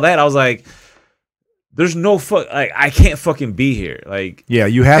I saw that, I was like, "There's no fuck. Like, I can't fucking be here. Like, Yeah,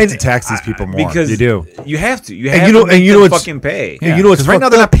 you have And to tax these people more. because you do. You have to. You And have you know- to make and you know them what's- fucking pay. Yeah. You know what's Because right now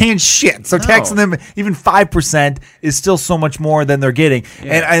fucked they're up? not paying shit. So taxing them even 5% is still so much more than they're getting.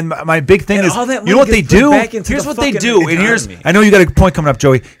 Yeah. And my big thing And is, all that you know what money they gets put do? back into Here's the what they fucking do. And here's, economy. I know you got a point coming up,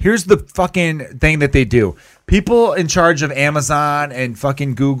 Joey. Here's the fucking thing that they do. People in charge of Amazon and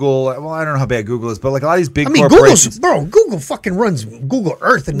fucking Google. Well, I don't know how bad Google is, but like a lot of these big I mean, corporations. Google fucking runs Google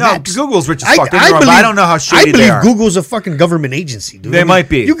Earth and No, maps. Google's rich as fuck. Don't get me wrong, but I don't know how shady I they believe are. Google's a fucking government agency, dude. They might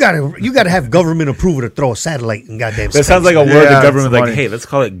be. You gotta have government approval to throw a satellite in goddamn That sounds like a Yeah, word the it's government like, funny. hey, let's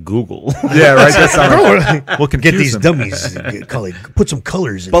call it Google. Yeah, right. That sounds Bro, like, we'll get confuse these them. dummies, call it, put some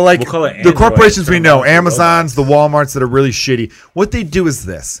colors in. But like We'll call it the Android corporations for we know, the Amazons, the Walmarts that are really shitty, what they do is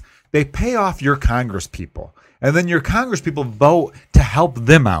this. They pay off your Congress people. And then your Congress people vote to help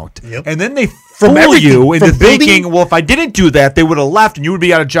them out. Yep. And then they From fool everything. you into From building- thinking, well, if I didn't do that, they would have left and you would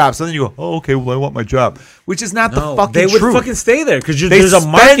be out of job. So then you go, oh, okay, well, I want my job. Which is not No, the fucking they would truth. fucking stay there because They there's a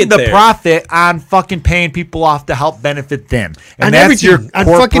market spend the there. profit on fucking paying people off to help benefit them. And On that's everything. your On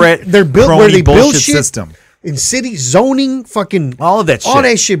corporate fucking, they're built where crony they build bullshit shit system. in city zoning, fucking All of that shit. all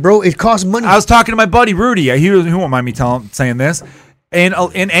that shit, bro. It costs money. I was talking to my buddy Rudy. He won't mind me saying this. In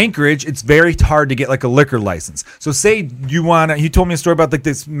Anchorage, it's very hard to get like a liquor license. So say you want to, he told me a story about like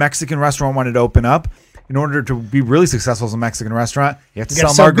this Mexican restaurant wanted to open up. In order to be really successful as a Mexican restaurant, you have to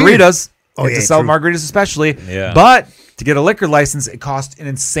gotta sell sell beer. margaritas. Oh, You have yeah, to sell true. margaritas especially. Yeah. But to get a liquor license, it costs an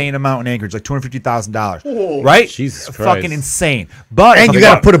insane amount in Anchorage, like $250,000. Right? Jesus Christ. Fucking insane. But and you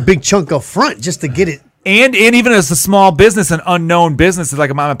got to put a big chunk up front just to get it. and even as a small business, an unknown business, it's like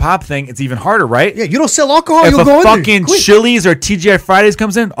a mom and pop thing, it's even harder, right? Yeah, you don't sell alcohol, If you'll a go in there. fucking Quick. Chili's or TGI Fridays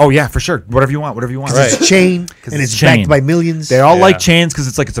comes in, oh yeah, for sure. Whatever you want. Right. It's chain and it's it's chain. backed by millions. They all Yeah. like chains because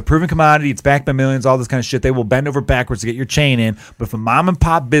it's a proven commodity. It's backed by millions, all this kind of shit. They will bend over backwards to get your chain in. But if a mom and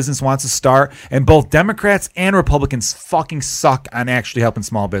pop business wants to start, and both Democrats and Republicans fucking suck on actually helping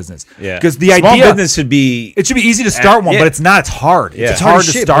small business. Yeah. Because the Small idea business should be. it should be easy to start one, yeah. but it's not. It's hard. Yeah. It's It's hard hard to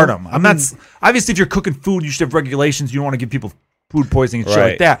as shit, start bro. them. I'm not. Obviously, if you're cooking food, you should have regulations. You don't want to give people food poisoning and shit like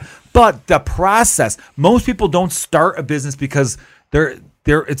Right. that. But the process, most people don't start a business because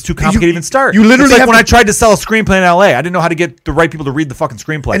it's too complicated to even start. you literally it's like have when to- I tried to sell a screenplay in LA. I didn't know how to get the right people to read the fucking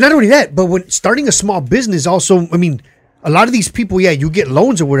screenplay. And not only that, but when starting a small business, also, I mean, a lot of these people, yeah, you get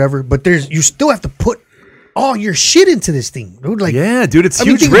loans or whatever, but you still have to put all your shit into this thing, dude. Like, Yeah, dude, it's I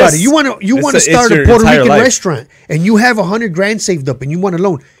mean, huge think about risk. it. You want to It's start your a Puerto entire Rican life. restaurant, and you have $100,000 saved up, and you want a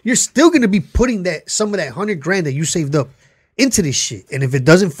loan. You're still going to be putting some of that $100,000 that you saved up into this shit. And if it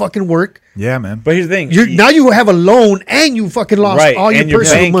doesn't fucking work, Yeah, man. But here's the thing. now you have a loan and you fucking lost all your and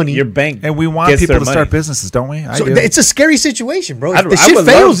personal bank, money. Your bank. And we want gets people their to money. start businesses, don't we? I So do. it's a scary situation, bro. If the I shit would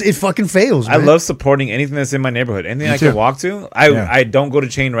fails, love- it fucking fails. I man. love supporting anything that's in my neighborhood. Anything I too. can walk to. Yeah. I don't go to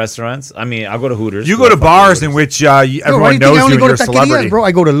chain restaurants. I mean, I'll go to Hooters. You but go I to fuck bars with in Hooters. which Bro, why do everyone you think knows I only you go and to you're a taquerias, celebrity. bro?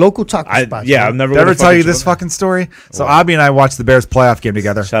 I go to local taco spots. Yeah, bro. I've never. Did I ever go to tell you fucking this Chipotle. fucking story? So Abby and I watched the Bears playoff game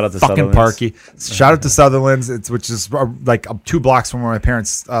together. Shout out to fucking Sutherland's. Parky. Shout out to Sutherland's, which is like 2 blocks from where my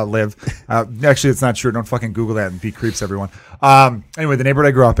parents live. Actually, it's not true. Don't fucking Google that and be creeps, everyone. Anyway, the neighborhood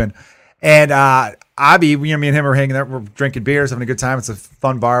I grew up in, and Abby, me and him were hanging out, we're drinking beers, having a good time. It's a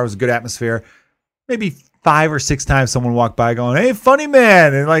fun bar. It was a good atmosphere. Maybe 5 or 6 times someone walked by going, "Hey, funny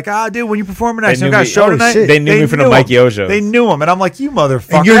man," and like, dude, when you performing next, They you knew got a me- show oh, tonight. shit. They knew me from the Mikey O show. They knew him, and I'm like, you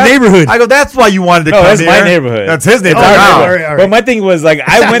motherfucker. In your That- neighborhood. I go, that's why you wanted to No, come that's here. my neighborhood. That's his neighborhood. That's now. our all neighborhood. right. But my thing was like,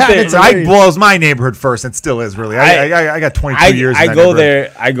 I went there. It's I blows my neighborhood first. It still is really. I got 22 years. in I that go neighborhood.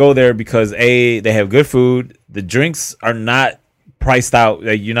 there. I go there because they have good food. The drinks are not priced out.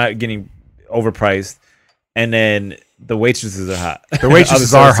 Like, you're not getting overpriced, and then the waitresses are hot. The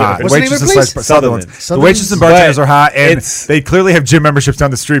waitresses Other are stuff. hot. What's the name of the Waitresses place? Sutherland's. The Sutherland's. waitresses and bartenders But are hot, and it's- they clearly have gym memberships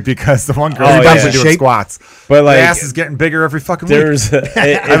down the street because the one girl Oh, is yeah. definitely doing Shape. squats. But, like, the ass is getting bigger every fucking week. There's I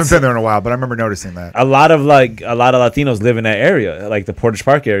haven't been there in a while, but I remember noticing that. a lot of Latinos live in that area, like the Portage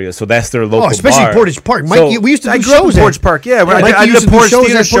Park area. So that's their local. Oh, especially bar. Portage Park. So- Mikey, we used to I do grew up in shows Portage at. Park. Yeah, Mikey I did used a to do Portage shows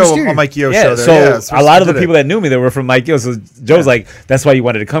Theater at show Portage on Mikey O Yeah, show. so There. a lot of the people that knew me, they were from Mike Gill. So Joe's like, that's why you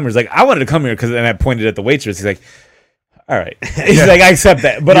wanted to come here. He's like, I wanted to come here because, and I pointed at the waitress. He's like, all right. He's like, I accept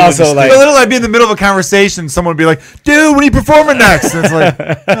that, but also like, literally, I'd be in the middle of a conversation. Someone would be like, "Dude, when are you performing next?" And it's like,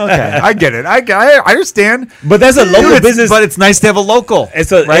 okay, I get it. I understand. but that's a Dude, local it's- business. but it's nice to have a local.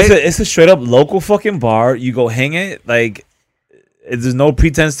 It's a, right? it's a straight up local fucking bar. You go hang it. Like, there's no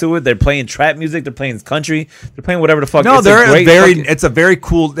pretense to it. They're playing trap music. They're playing country. They're playing whatever the fuck. No, It's a they're great very. fucking- It's a very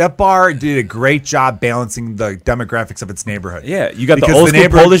cool. That bar did a great job balancing the demographics of its neighborhood. yeah. You got the Because old the school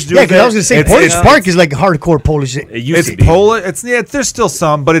neighborhood- Polish dude. Yeah, because I was gonna say It's- Portage it's- Park is like hardcore Polish. It used It's to be. Polish. There's still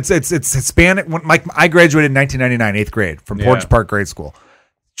some, but it's Hispanic. I graduated in 1999, 8th grade from Portage Yeah. Park Grade School,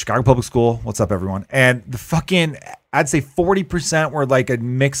 Chicago Public School. What's up, everyone? And the fucking, I'd say 40% were like a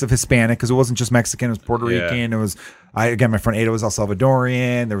mix of Hispanic because it wasn't just Mexican. It was Puerto Yeah. Rican. It was my friend Ada was El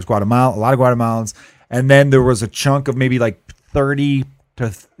Salvadorian. There was a lot of Guatemalans, and then there was a chunk of maybe like 30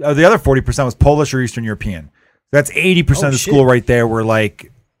 to the other 40% was Polish or Eastern European. That's 80% of the shit. school right there were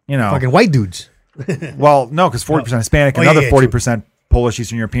like, Fucking white dudes. well, no, because 40% Hispanic, Oh, yeah, another yeah, 40% Polish,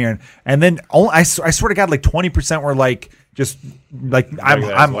 Eastern European, and then I swear to God, like 20% were like just like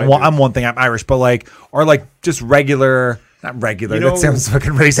Regular-ass white I'm one thing, I'm Irish, but like or like just regular, not regular. You That know, sounds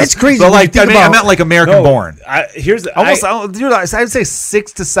fucking racist. that's crazy But when you like think I about- meant like American born. Here's Almost, I would say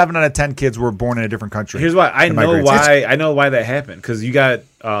 6 to 7 out of 10 kids were born in a different country. Here's why I in my know grades. why I know why that happened, because you got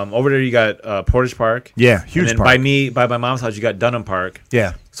over there, you got Portage Park. Yeah, huge And then park. by my mom's house, you got Dunham Park.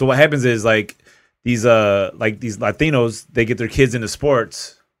 Yeah, So what happens is like these Latinos, they get their kids into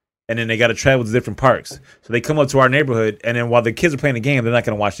sports, and then they got to travel to different parks. So they come up to our neighborhood, and then while the kids are playing the game, they're not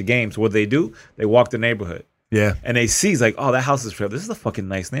going to watch the game. So what they do, they walk the neighborhood, yeah. and they see, it's like, oh, that house is real. This is a fucking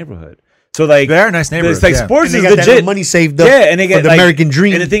nice neighborhood. So like, They are nice neighborhoods, It's like yeah. sports And is they got that legit. money saved up Yeah, and they get for the like, American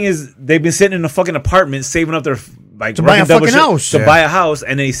dream. And the thing is, they've been sitting in a fucking apartment saving up their like To buy working a double fucking house. to Yeah. buy a house,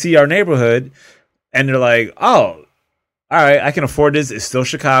 and they see our neighborhood, and they're like, oh. All right, I can afford this. It's still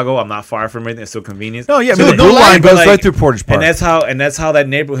Chicago. I'm not far from everything. It's still convenient. No, yeah, I So mean, the they- blue line but, goes like, right through Portage Park. and that's how that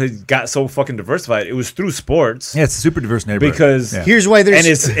neighborhood got so fucking diversified. It was through sports. Yeah, it's a super diverse neighborhood. Because Yeah. Here's why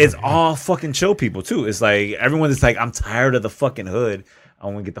there's and it's all fucking chill people too. It's like everyone is like, I'm tired of the fucking hood. I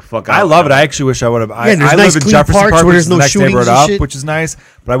want to get the fuck out. I love it. I actually wish I would have. Yeah, there's I nice live in clean Jefferson parks Park, where which there's is the no next shootings neighborhood and up, shit. which is nice.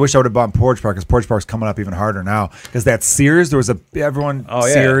 But I wish I would have bought Portage Park because Portage Park's coming up even harder now. Because that Sears, there was everyone Oh,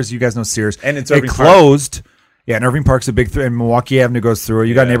 yeah. Sears. You guys know Sears, And it's it Irving Park. closed. Yeah, and Irving Park's a big and Milwaukee Avenue goes through.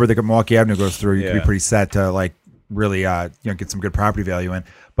 You got a Yeah. neighborhood that Milwaukee Avenue goes through. You can be Yeah. pretty set to like really get some good property value in.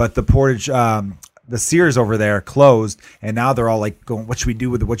 But the Portage. The Sears over there closed, and now they're all like going, "What should we do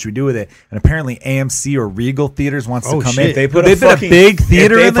with it? What should we do with it?" And apparently, AMC or Regal Theaters wants Oh, to come shit. in. They put They've a been fucking- a big if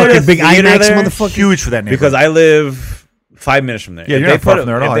theater they in put there. a big theater IMAX there, motherfucker. Huge for that neighborhood. because I live 5 minutes from there. Yeah, If you're they not far put from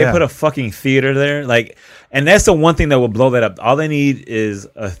there at if all, they yeah. put a fucking theater there, like, and that's the one thing that will blow that up. All they need is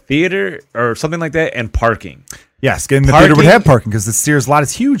a theater or something like that and parking. Yes, getting the theater would Parking- have parking because the Sears lot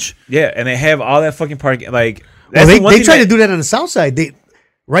is huge. Yeah, and they have all that fucking parking. Like, Well, that's they the one they thing tried that- to do that on the south side. They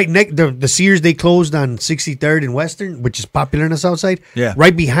right next the Sears they closed on 63rd and Western, which is popular in the south side. Yeah.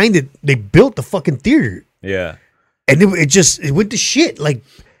 Right behind it, they built the fucking theater, Yeah. and it just it went to shit. Like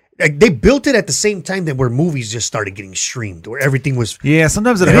like, they built it at the same time that where movies just started getting streamed, where everything was. Yeah,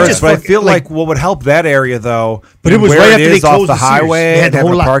 sometimes it And it hurts, just but I fucking- feel like- like what would help that area though, But it was where right after they is off closed the the Sears. highway They had and the have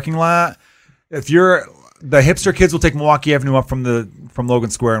whole a lot. parking lot. If you're the hipster kids will take Milwaukee Avenue up from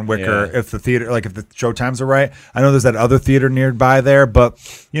Logan Square and Wicker Yeah. if the theater, like if the show times are right. I know there's that other theater nearby there, but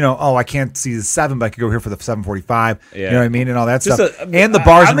I can't see the 7, but I could go here for the 7:45. Yeah. You know what I mean, and all that Just stuff, a- and the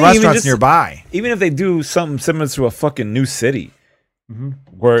bars I and mean, even restaurants just- nearby. Even if they do something similar to a fucking new city,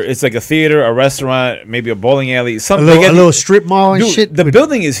 where it's like a theater, a restaurant, maybe a bowling alley, A something. little strip mall and Dude, shit. the with-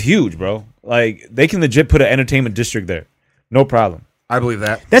 building is huge, bro. Like they can legit put an entertainment district there, no problem. I believe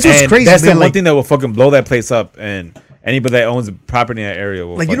that. That's what's And crazy, That's man. the one Like, thing that will fucking blow that place up, and anybody that owns a property in that area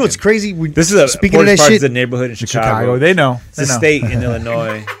will. like you know what's crazy? This is a speaking of that Forest Park shit. is a neighborhood in Chicago. Chicago, they know. It's a state in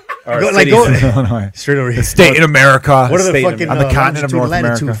Illinois. Or Go- a like, city go- in- Illinois. Straight over here. State in America. What are the State in fucking on the continent of longitude, North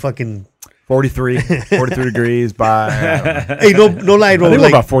latitude? America. Fucking 43 degrees by. hey, no lie, I bro. think we're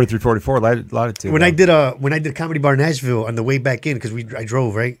Like, about 43, 44 latitude. when I did Comedy Bar Nashville on the way back in because I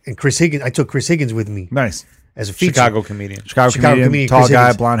drove right, and I took Chris Higgins with me Nice. as a feature. Chicago comedian. Chicago comedian, tall Chris guy,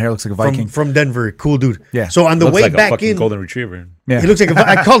 Higgins. blonde hair, looks like a Viking. from Denver, cool dude. Yeah. So on the Looks way like a back fucking in, golden retriever. yeah. he looks like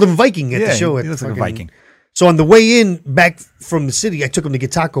I called him Viking at Yeah, the show. he looks like a Viking. So on the way in back from the city, I took him to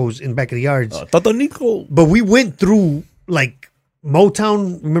get tacos in back of the yards. Tato Nico. But we went through like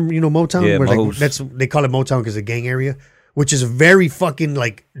Motown. Remember, Motown? Yeah, Where, like, Mohos. they call it Motown because it's a gang area, which is a very fucking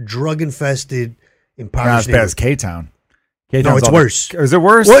like drug infested, Not impoverished. as bad as K-Town. K-Town's No, it's all the- worse. Is it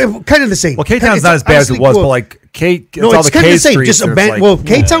worse? Well, kind of the same. Well, K-Town's It's not as bad as it honestly- was, well, but like K, no, all it's the kind of K the same. streets, Just there's, abandoned. like- Well,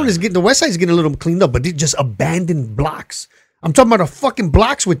 K-Town is getting the West Side is getting a little cleaned up, but they just abandoned blocks. I'm talking about a fucking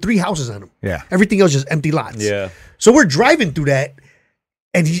blocks with 3 houses on them. Yeah. Everything else just empty lots. Yeah. So we're driving through that,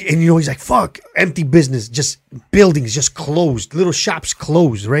 and he's like, "Fuck, empty business, just buildings just closed, little shops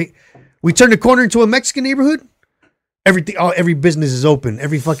closed." Right? We turn the corner into a Mexican neighborhood. Every business is open.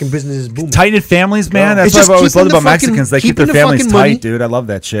 Every fucking business is booming. tight-knit families, man. That's It's what just I've always keeping loved the about fucking- Mexicans. They keep their keeping the families fucking tight, money. dude. I love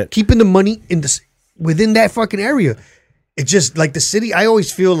that shit. Keeping the money within that fucking area. It's just like the city. I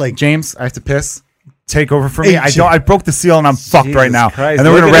always feel like James, I have to piss. Take over for me. Hey, I broke the seal and I'm fucked right Jesus now. Christ. And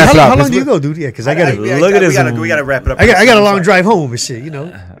then we're Look gonna at wrap how, it up. how long do you go, dude? Yeah, because I got Look at this. We gotta wrap it up. I got a long drive home and shit.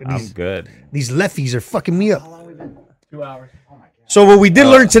 I'm good. These lefties are fucking me up. 2 hours. So what we did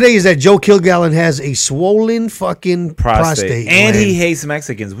learn today is that Joe Kilgallen has a swollen fucking prostate, And he gland. hates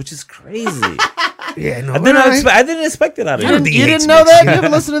Mexicans, which is crazy. Yeah, no, I didn't expect it out of I him. don't think he You hates didn't know that? Mexican. You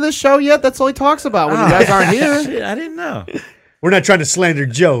haven't listened to this show yet? That's all he talks about when you guys aren't here. Shit, I didn't know. We're not trying to slander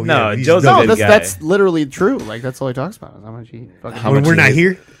Joe. No, he's Joe's a dumb. No, good that's guy. literally true. Like, that's all he talks about. Is how much he fucking When we're not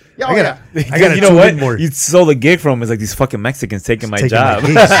here. Yeah, I gotta, yeah. I gotta You know tune what? in more. You stole the gig from him. It's like these fucking Mexicans taking my Taking job. my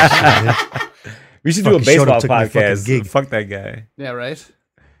gigs. Yeah. We should do a Fucking showed baseball up, took my fucking podcast. gig. Fuck that guy. Yeah, right?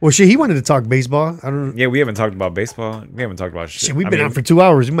 Well, shit, he wanted to talk baseball. I don't know. Yeah, we haven't talked about baseball. We haven't talked about shit. Shit, we've I been mean, on for 2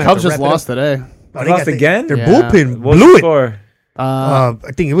 hours. We might have Cubs to just wrap it up. lost today. Oh, they Lost got again? Their Yeah. bullpen what's blew the it. score? I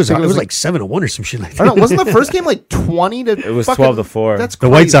think it was think it was like 7-1 or some shit like I don't know. that. Wasn't the first game like 20 to? It was fucking- 12-4. That's The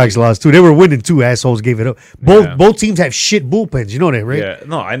crazy. White Sox lost too. They were winning too. Assholes gave it up. Both Yeah. teams have shit bullpens. You know that, right? Yeah,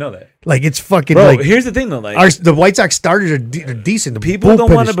 no, I know that. Like it's fucking Bro, like here's the thing though. Like the White Sox starters are decent. The people don't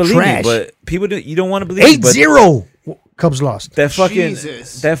bullpen want to is believe trash. me, but you don't want to believe me. but 8-0. Cubs lost. That fucking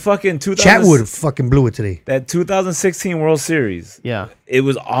Jesus. that fucking 2000 Chatwood fucking blew it today. that 2016 World Series. Yeah. It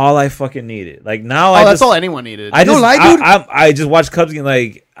was all I fucking needed. Like now, Oh, I that's just all anyone needed. I No just lie, dude. I just watch Cubs game.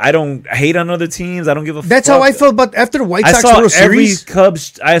 Like I don't hate on other teams. I don't give a. That's fuck. how I felt about after the White I Sox saw World every Series.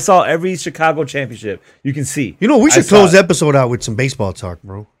 Cubs. I saw every Chicago championship. You can see. You know, we I should saw close it. the episode out with some baseball talk,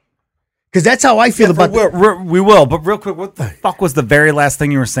 bro. Because that's how I feel about We will, but real quick, what the fuck was the very last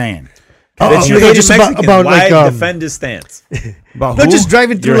thing you were saying? That you no, hated just Mexicans. about, Why like, defend his stance? About No, who? just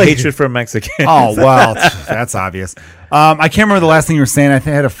driving through Your like hatred for Mexicans. Oh well, that's obvious. I can't remember the last thing you were saying. I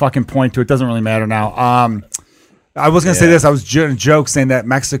think I had a fucking point to it. Doesn't really matter now. I was gonna say Yeah. this. I was joke saying that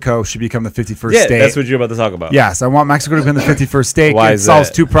Mexico should become the 51st yeah, state. that's what you're about to talk about. Yes, I want Mexico to become the 51st state. Why It is solves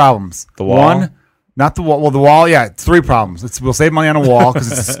that? 2 problems. The wall? One, not the wall. Well, the wall. Yeah, 3 problems. We'll save money on a wall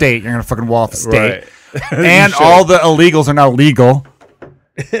because it's a state. You're gonna fucking wall off the state, Right. and should. all the illegals are now legal.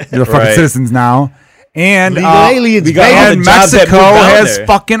 They're fucking Right. citizens now. And Legal aliens, we got all and the jobs that Mexico moved down has there.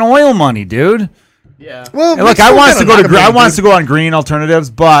 fucking oil money, dude. Yeah. well, Hey, look, I Mexico want us got to a go lot to of green. I money, want us dude. to go on green alternatives,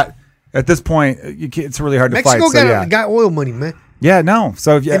 but at this point, it's really hard to Mexico fight. So, yeah, got oil money, man. yeah, no.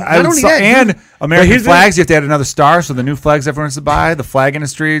 So if you, And not only that, and dude, American here's the- flags, you have to add another star. So the new flags everyone has to buy. The flag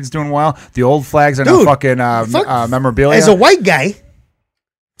industry is doing well. The old flags are now Dude, fucking fuck- memorabilia. As a white guy,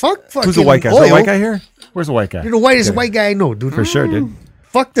 fucking Who's the white guy? Is oil. there a white guy here? Where's the white guy? You're the whitest white guy I know, dude. For sure, dude.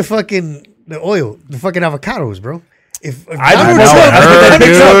 Fuck the fucking the oil, the fucking avocados, bro. If I Donald know, Trump- I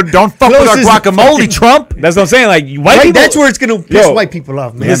know, dude, don't fuck with our Closest guacamole, fucking- Trump. That's what I'm saying. Like white right, people, that's where it's gonna piss Yo, white people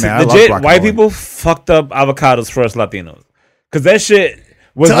off, man. Yeah, man, I love legit, guacamole. white people fucked up avocados for us Latinos because that shit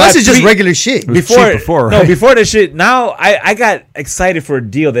was To not us, it's just pre- regular shit. was before. cheap before, No, right? before that shit. Now I got excited for a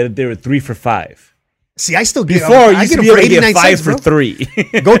deal that they were 3 for $5. See, I still get Before I you used get to them be for able to get 89 5 cents, for bro.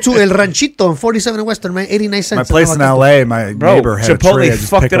 3. Go to El Ranchito on 47 and Western, man. 89 cents. My place in avocado. LA, my Bro, neighbor had a Chipotle tree. I just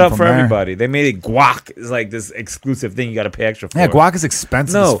fucked pick it them up from for there. everybody. They made it guac. It's like this exclusive thing you got to pay extra for. Yeah, guac is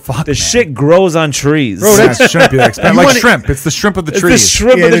expensive No, as fuck, the man. shit grows on trees. Bro, Yeah, it shouldn't be that expensive. You Like want it- shrimp. It's the shrimp of the it's the trees.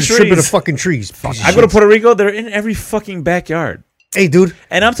 shrimp Yeah, of the they're stripping the trees. fucking trees. I go to Puerto Rico. They're in every fucking backyard. Hey, dude.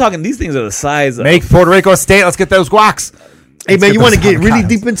 And I'm talking, these things are the size of. Make Puerto Rico a state. Let's get those guacs. Hey, man, get you want to those get really avocados.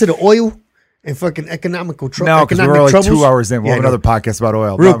 deep into the oil and fucking economical trouble? No, because we're economic like troubles? 2 hours in. We'll Yeah, have no. another podcast about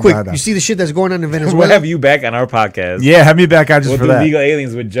oil. Real I'm quick, glad you see the shit that's going on in We'll Venezuela? have you back on our podcast. Yeah, have me back on just We'll for do that. Legal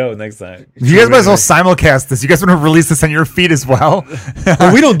Aliens with Joe next time. You guys might as well simulcast this. You guys want to release this on your feed as well?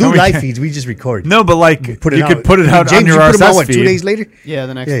 Well, we don't do And live can- feeds. We just record. No, but like Put it you out. could put it out James, on your you put them out, RSS what, 2 feed. days later? Yeah,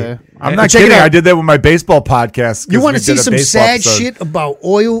 the next Yeah. day. I'm not Check it kidding. out. I did that with my baseball podcast. 'cause You want we to see did a some baseball sad episode. shit about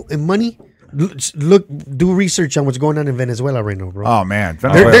oil and money? Look, do research on what's going on in Venezuela right now, bro. Oh man,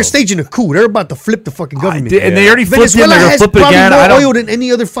 They're staging a coup. They're about to flip the fucking government. and they already flipped him. Venezuela They're gonna has flip it probably again. more I don't. oil than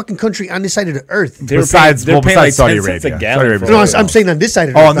any other fucking country on this side of the earth. They were Besides- they're well, paying besides Saudi 10 cents a Arabia. gallon Saudi for Arabia. No, oil. I'm saying on this side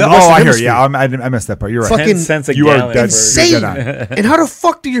of the Oh, earth. no, on the Western I hear. Hemisphere. Yeah, I missed that part. You're right. Fucking 10 cents a You are gallon. dead. for- You're insane. dead on. And how the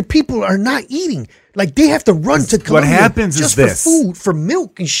fuck do your people are not eating? Like they have to run to Colombia happens is just this. for food, for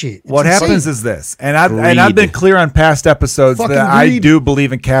milk and shit. It's What insane. happens is this, and I've been Greed. clear on past episodes Fucking that I greed. do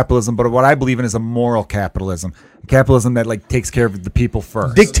believe in capitalism, but what I believe in is a moral capitalism, capitalism that like takes care of the people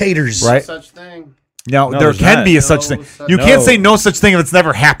first. dictators, Right? Such thing. No, No, there there's can not. be a such No thing. such- You can't No. say no such thing if it's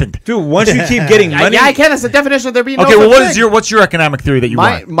never happened. Dude, once you keep getting money, Yeah, I can. That's the definition of there being no Okay, well, such thing. what's your economic theory that you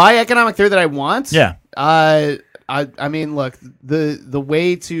my want? my economic theory that I want? Yeah. I mean, look, the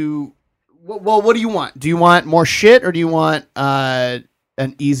way to well, what do you want? Do you want more shit or do you want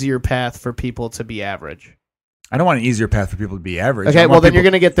an easier path for people to be average? I don't want an easier path for people to be average. Okay, I well want then people-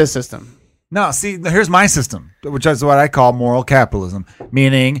 you're gonna get this system. No, see, here's my system, which is what I call moral capitalism.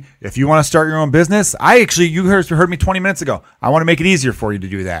 Meaning, if you want to start your own business, you heard me 20 minutes ago. I want to make it easier for you to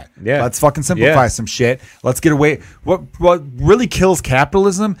do that. Yeah. Let's fucking simplify Yeah. some shit. Let's get away. What really kills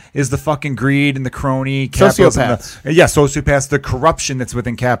capitalism is the fucking greed and the crony capitalism. Sociopaths. Yeah, sociopaths, the corruption that's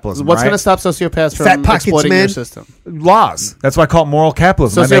within capitalism. What's right? gonna stop sociopaths from Fat pockets, exploiting man. your system? Laws. That's why I call it moral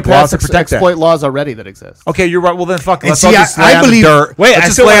capitalism. I make laws Sociopaths to protect that. exploit laws already that exist. Okay, you're right. Well, then fuck. And Let's see, all just I lay on the believe- dirt. Wait, Let's I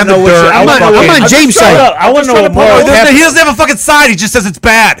just still lay wanna on the know what dirt. your- I'm on James' Shut side. up. I want to know Oh, what moral he doesn't have a fucking side. He just says it's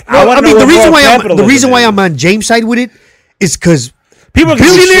bad. I wanna I mean, know the what reason moral why capitalism is. I'm on James' side with it is because People are gonna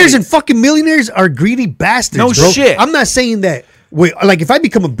be billionaires shitty. and fucking millionaires are greedy bastards. No bro. shit. I'm not saying that. Wait, like if I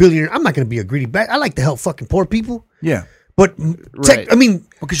become a billionaire, I'm not going to be a greedy bastard. I like to help fucking poor people. Yeah. But Right. I mean,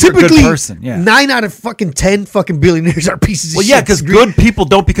 'cause you're a good typically, person, yeah. 9 out of fucking 10 fucking billionaires are pieces of Well, shit. yeah, because good people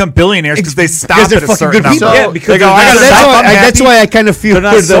don't become billionaires because they stop because they're at a fucking certain good people. number. Yeah, because they go, they're I not- gotta That's stop. why, I'm happy. that's why I kind of feel They're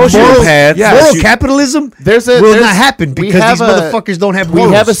not the moral, sociopaths. Yeah. moral You- capitalism There's will there's- not happen we because have these motherfuckers don't have morals.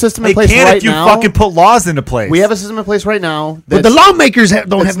 We have a system in They place can't right if you now. fucking put laws into place. We have a system in place right now. But the that's- lawmakers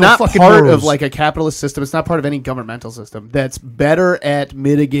don't it's have no not fucking part morals. of like a capitalist system. It's not part of any governmental system that's better at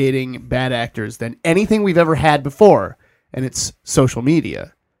mitigating bad actors than anything we've ever had before. And it's social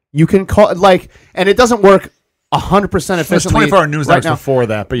media. You can call it like, and it doesn't work 100% There's efficiently. 24-hour news right hours now. before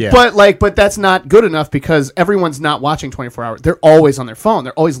that, but yeah. But that's not good enough because everyone's not watching 24 hours. They're always on their phone.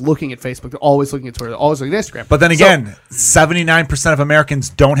 They're always looking at Facebook. They're always looking at Twitter. They're always looking at Instagram. But then So- again, 79% of Americans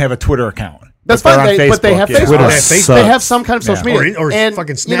don't have a Twitter account. That's But fine, they're on but they have yeah. Facebook. Twitter They have Facebook. sucks. They have some kind of social Yeah. media, Or and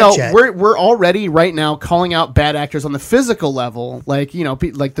fucking you know Snapchat. we're already right now calling out bad actors on the physical level, like you know,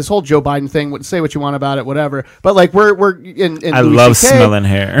 like this whole Joe Biden thing. Say what you want about it, whatever. But like we're in I Louis love CK. smelling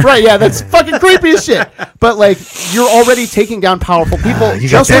hair. Right? Yeah, that's fucking creepy as shit. But like you're already taking down powerful people. you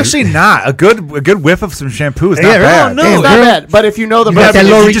just It's got like, actually not. A good whiff of some shampoo is not Yeah, bad. no, it's no. not bad. But if you know the You got that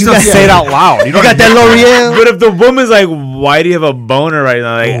revenue- L'Oreal- You just you don't got- say it out loud. you got that L'Oreal, But if the woman's like, "Why do you have a boner right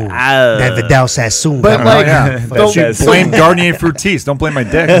now?" Like, that Vidal Sassoon. But come like, yeah. That's the, just- Blame Garnier Fructis. Don't blame my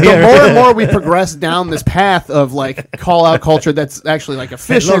dick. the more and more we progress down this path of like call out culture that's actually like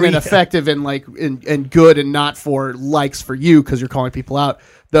efficient and L'Oreal. effective and like and good and not for likes for you because you're calling people out,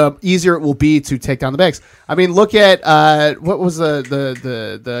 the easier it will be to take down the banks. I mean, look at what was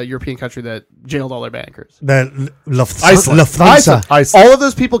the European country that jailed all their bankers? the Iceland. Lufthansa. Iceland. All of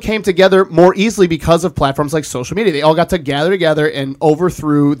those people came together more easily because of platforms like social media. They all got to gather together and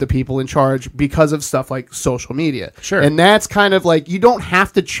overthrew the people in charge because of stuff like social media. Sure. And that's kind of like you don't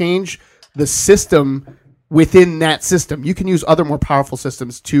have to change the system within that system. You can use other more powerful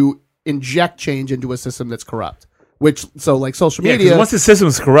systems to inject change into a system that's corrupt. which so like social Yeah, 'cause media. once the system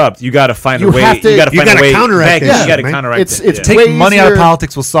is corrupt, you got to find a You way. have to- You got to you find a gotta way. counteract back. that You got to shit, man. counteract It's- it. it's yeah. Take way money out of easier-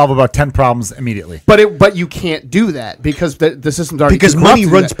 politics will solve about 10 problems immediately. But you can't do that because the system's already Because too corrupt money to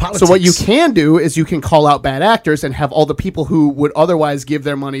do runs that. politics. So what you can do is you can call out bad actors and have all the people who would otherwise give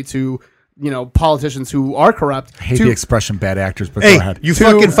their money to politicians who are corrupt. I hate to the expression bad actors, but Hey, go ahead. you To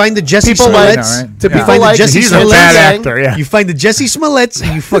fucking find the Jesse people like- Smolletts. I know, right? to Yeah. people Find the like Jesse He's a Smollett bad gang, actor, yeah. You find the Jesse Smolletts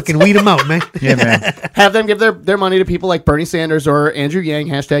and you fucking weed them out, man. Yeah, man. have them give their money to people like Bernie Sanders or Andrew Yang,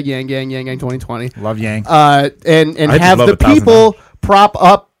 hashtag Yang Gang, Yang Gang 2020. Love Yang. And I just have love the $1,000. people prop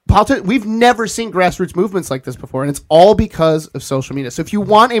up politics. We've never seen grassroots movements like this before, and it's all because of social media. So if you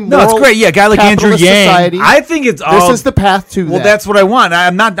want a No, moral, it's great. Yeah, a guy like Andrew capitalist Yang. society, I think it's this all. is the path to Well, that. that's what I want.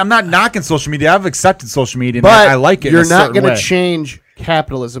 I'm not knocking social media. I've accepted social media, and But I like it. You're in a not certain going way. to change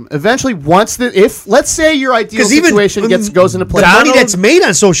capitalism. Eventually, if let's say your ideal 'Cause even situation goes into the play, money that's made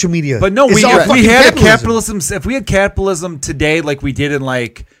on social media. But no, is all if we fucking had capitalism. if we had capitalism today, like we did in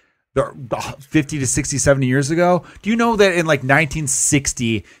like the 50 to 60, 70 years ago, do you know that in like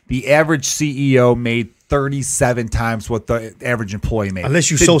 1960, the average CEO made 37 times what the average employee made?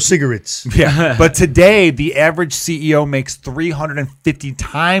 Unless you sold cigarettes. Yeah, but today the average CEO makes 350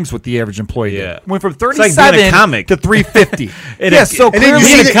 times what the average employee Yeah. did. Went from like being a 37 comic. to 350. And yeah, it- so and then you clearly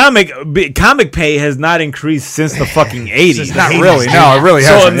see being a comic pay has not increased since the fucking 80s. not 80s, really. dude. No, it really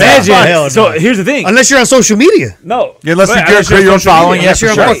So hasn't. imagine. Yeah. Hell So no. here's the thing. Unless you're on social media. No, Yeah, unless But you create you're your on own social following, media. yeah, Unless you're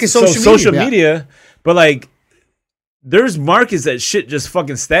on for sure. fucking So social social media. media, but like, there's markets that shit just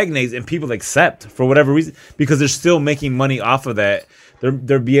fucking stagnates and people accept for whatever reason because they're still making money off of that.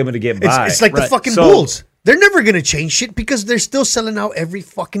 They're be able to get by. It's like the Right. fucking So- Bulls. They're never gonna change shit because they're still selling out every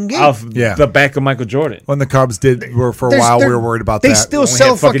fucking game. off Yeah. the back of Michael Jordan. When the Cubs were for a There's- while, we they're- were worried about they that. still When we sell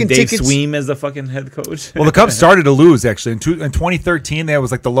had fucking fucking Dave tickets. Sweem as the fucking head coach. Well, the Cubs started to lose actually in 2013. That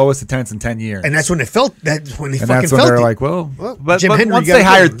was like the lowest attendance in 10 years. And that's when it felt. That's when they And fucking that's when felt they're it. like, well, Well, but Jim Henry once got they it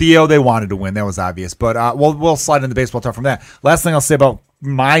hired going. Theo, they wanted to win. That was obvious. But we'll slide into baseball talk from that. Last thing I'll say about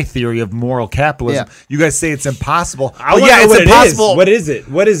my theory of moral capitalism. Yeah. You guys say it's impossible. I Well, want to know it's what impossible. it is. What is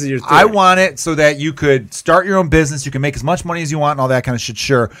it? What is your theory? I want it so that you could start your own business. You can make as much money as you want and all that kind of shit.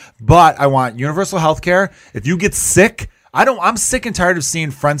 Sure, but I want universal health care. If you get sick, I'm sick and tired of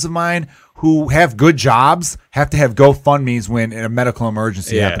seeing friends of mine who have good jobs have to have GoFundMe's when a medical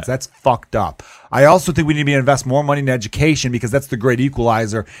emergency Yeah. happens. That's fucked up. I also think we need to invest more money in education because that's the great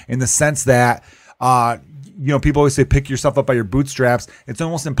equalizer in the sense that people always say pick yourself up by your bootstraps. It's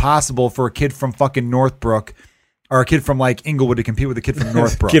almost impossible for a kid from fucking Northbrook or a kid from like Inglewood to compete with a kid from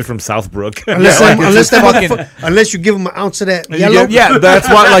Northbrook. Kid from Southbrook. Unless, Yeah, like, it's unless, just that fucking- unless you give them an ounce of that You yellow. get- that's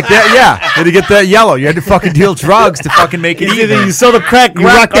what, like that. Yeah, you had to get that yellow. You had to fucking deal drugs to fucking make it Either even. you sell the crack You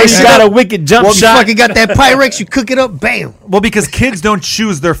rock that or you shit got up. a wicked jump Well, you shot. fucking got that Pyrex, you cook it up, bam. Well, because kids don't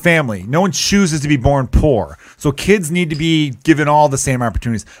choose their family. No one chooses to be born poor. So kids need to be given all the same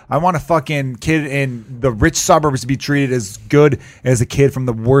opportunities. I want a fucking kid in the rich suburbs to be treated as good as a kid from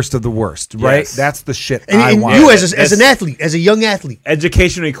the worst of the worst, right? Yes. That's the shit And, I and want. you Yeah, as an that's- athlete, as a young athlete,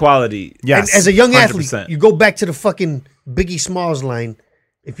 Education equality. Yes. and as a young 100%. athlete, you go back to the fucking Biggie Smalls line.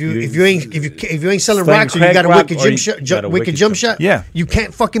 If you ain't selling Slang rocks or you crack got a rock wicked or jump you shot, got a wicked wicked jump jump shot, Yeah. you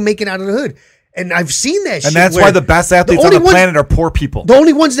can't fucking make it out of the hood. And I've seen that shit. And that's where why the best athletes on only the ones- planet are poor people. The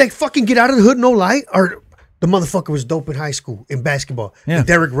only ones that fucking get out of the hood, no lie, are the motherfucker was dope in high school in basketball. Yeah. The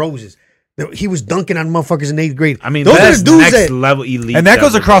Derrick Roses. He was dunking on motherfuckers in 8th grade. I mean, those that's are the dudes next that. level elite. And that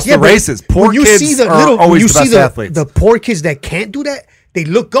goes level. across Yeah, the but races. Poor when you kids see the are little, when always you the see best athletes. the poor kids that can't do that, they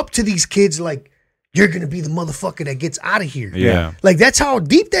look up to these kids like, you're gonna be the motherfucker that gets out of here. Yeah. Like that's how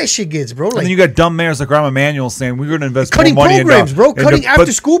deep that shit gets, bro. And Like then you got dumb mayors like Rahm Emanuel saying we're going to invest cutting more money programs, bro. into Cutting but-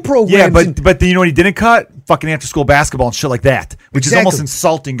 after-school programs. Yeah, and- but you know what he didn't cut? Fucking after school basketball and shit like that, which is Exactly. almost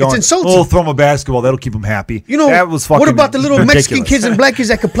insulting. It's Going, insulting. oh, throw him a basketball, that'll keep him happy. you know, that was fucking. what about the little Mexican ridiculous. kids and black kids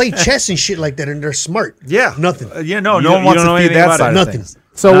that could play chess and shit like that and they're smart? Yeah, Nothing. Yeah, no You one don't wants know to feed anything that about side it. of Nothing. things.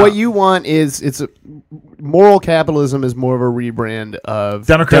 So No. what you want is moral capitalism is more of a rebrand of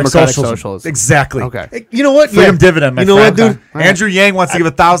Democratic socialism. socialism. Exactly. Okay. Hey, you know what? Freedom Yeah. dividend, my You know friend. what, dude? Andrew Yang wants to give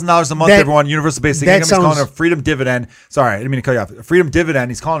 $1,000 a month to That- everyone, universal basic that income. He's calling it a sounds- freedom dividend. Sorry, I didn't mean to cut you off. A freedom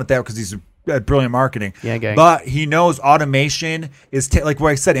dividend. He's calling it that because he's brilliant marketing. Yeah, gang. But he knows automation is like what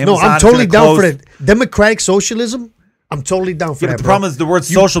I said. No, Amazon I'm is totally gonna down for close. that. Democratic socialism, I'm totally down for Yeah, that. but the bro. problem is the word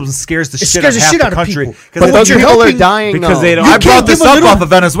socialism scares the It shit scares out of the half shit the out of country. people. 'Cause But I those you're people are helping- dying because though. they don't- I can't brought this give a up little- off of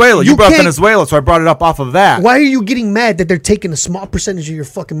Venezuela. You you brought up can't- Venezuela, so I brought it up off of that. Why are you getting mad that they're taking a small percentage of your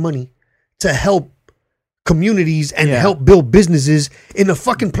fucking money to help communities and Yeah. help build businesses in a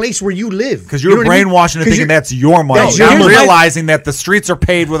fucking place where you live. Because You you're know what I mean? brainwashing and 'Cause thinking you're- that's your money. That's You're your money. realizing that the streets are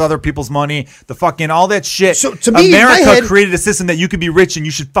paid with other people's money. The fucking all that shit. So, to me, in my America head- created a system that you could be rich and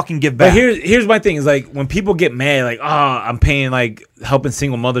you should fucking give But back. here's my thing is like when people get mad, like, oh, I'm paying like helping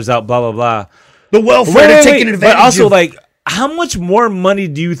single mothers out, blah blah blah. the welfare they're taking advantage But also of. like, how much more money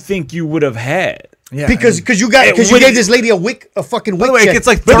do you think you would have had? Yeah, because and- you when gave it- this lady a fucking by the wick way, check. it's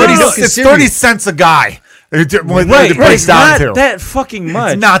like But 30, no, it's 30 cents a guy. When it breaks It's down not to. that fucking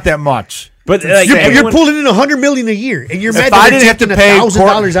much. It's not that much. But like, You're everyone- pulling in $100 million a year, and you're mad If that I they're didn't have to taking pay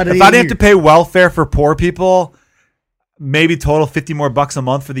 $1,000 out of if I didn't have to pay welfare for poor people, maybe total $50 more a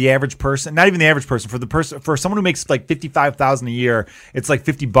month for the average person. Not even the average person, for someone who makes like $55,000 a year, it's like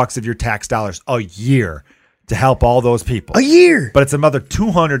 $50 of your tax dollars a year to help all those people. a year, But it's another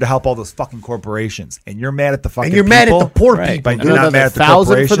 $200 to help all those fucking corporations, and you're mad at the fucking and you're mad at people, the poor Right. people. but you're not Another mad at the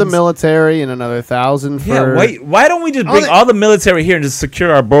 1,000 for the corporations. military and another 1,000 for. yeah, why don't we just bring all the military here and just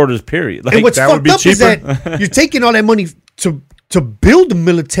secure our borders? Period. Like And what's that would fucked be up is cheaper. that you're taking all that money to build the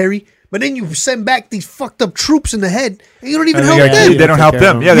military, but then you send back these fucked up troops in the head, and you don't even And help they, them. they don't help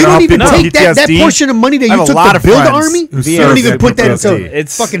them. Yeah, they You don't help even people with take that PTSD. portion of money that I have you a took lot to of build the friends army. who You don't serve even with put that PTSD. into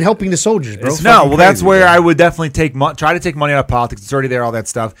It's- fucking helping the soldiers, bro. it's No, fucking well, that's crazy, where bro. I would definitely try to take money out of politics. It's already there, all that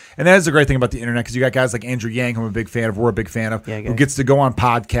stuff. And that is the great thing about the internet because you got guys like Andrew Yang, who I'm a big fan of, we're a big fan of, who gets to go on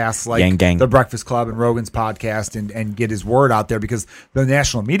podcasts like Yang gang. The Breakfast Club and Rogan's podcast and get his word out there because the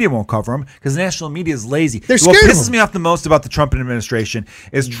national media won't cover him because the national media is lazy. They're What scared of pisses him. me off the most about the Trump administration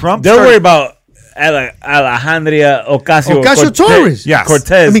is Trump. They'll started- worry about Alejandria Ocasio-Torres. Yes.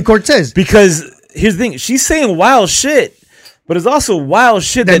 Cortez. I mean Cortez. Because here's the thing, she's saying wild shit, but it's also wild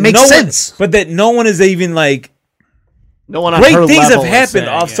shit That that, makes no sense. one, but that no one is even like. No one on Great her things have level is happened saying,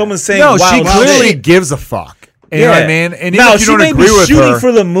 off yeah. someone saying No, wild she clearly shit. gives a fuck. You know what I mean? And even now if you she don't may agree be with shooting her,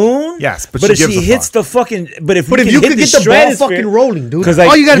 for the moon. Yes, but if she gives she a hits fuck. the fucking, but if But we if can you hit could the get the ball stratosphere- fucking rolling, dude, 'Cause, like,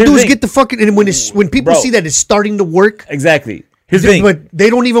 all you gotta here's do the is thing. get the fucking. And when people Bro. see that it's starting to work, exactly. Here's the thing. but they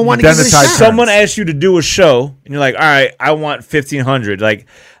don't even want to Then give it a the tide shot. Someone asks you to do a show, and you're like, "All right, I want 1,500. Like,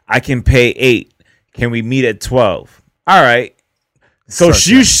 I can pay 8. Can we meet at 12? All right." So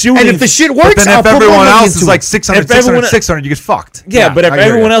she's shooting. And if the shit But works, then I'll if put more everyone money else into is like it. 600, If 600, everyone- 600, you get fucked. yeah, but if I hear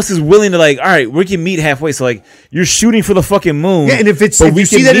everyone ya. else is willing to like, all right, we can meet halfway. So like, you're shooting for the fucking moon. Yeah, and if but you we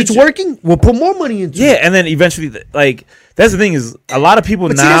see can that meet it's you- working, we'll put more money into yeah, it. and then eventually, like, that's the thing is, a lot of people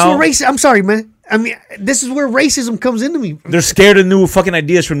But see, that's now where racism. I'm sorry, man. I mean, this is where racism comes into me. they're scared of new fucking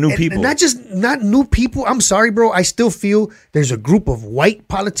ideas from new people. And not new people. I'm sorry, bro. I still feel there's a group of white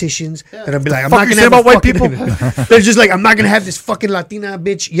politicians that I'll be like, I'm fuck not you gonna say have about a white fucking- They're just like, I'm not gonna have this fucking Latina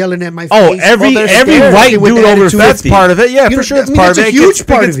bitch yelling at my face. Oh, every they're every scared white with dude the over attitude. 50. That's part of it. Yeah, You for know, sure. That's I mean, part that's of a it. huge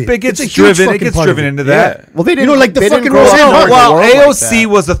part of it. It gets It's a huge driven. It fucking gets part of driven it. into Yeah. that. Well, they didn't. You know, like the they didn't fucking grow up Roseanne in a Barr. Well, world like AOC that.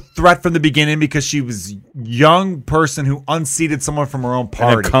 was a threat from the beginning because she was a young person who unseated someone from her own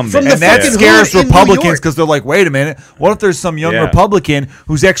party. incumbent. From the And that fucking scares hood in New Republicans York. because they're like, wait a minute, what if there's some young Yeah. Republican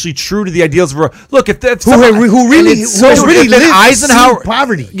who's actually true to the ideals of her? Look, if Who someone- really and it's so- really if lived an Eisenhower seen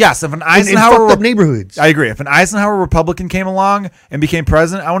poverty. Yes, if an in Eisenhower fucked up neighborhoods. I agree. If an Eisenhower Republican came along and became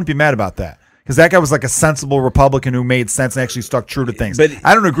president, I wouldn't be mad about that. Because that guy was like a sensible Republican who made sense and actually stuck true to things. But-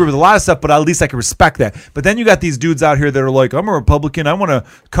 I don't agree with a lot of stuff, but at least I can respect that. But then you got these dudes out here that are like, I'm a Republican, I want to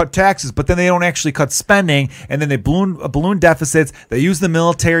cut taxes, but then they don't actually cut spending, and then they balloon deficits. They use the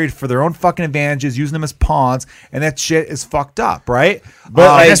military for their own fucking advantages, using them as pawns, and that shit is fucked up, right? But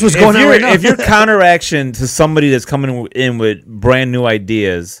like, that's what's if going on you're- right now. If your counteraction to somebody that's coming in with brand new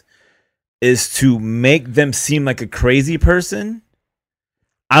ideas is to make them seem like a crazy person,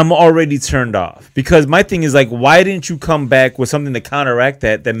 I'm already turned off. Because my thing is like, why didn't you come back with something to counteract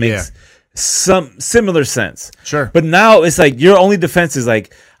that makes some similar sense? Sure. But now it's like your only defense is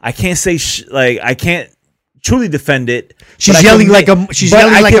like, I can't say like I can't truly defend it. She's but I can yelling like make- a- she's but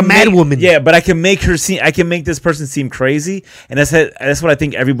yelling I like a can mad make- woman. Yeah, but I can make her seem. I can make this person seem crazy, and that's what I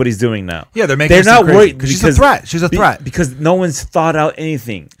think everybody's doing now. Yeah, they're making They're her seem not crazy worried 'cause she's a threat. She's a threat. because no one's thought out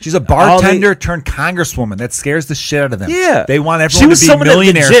anything. She's a All bartender turned congresswoman. That scares the shit out of them. Yeah, They want she everyone was to be someone that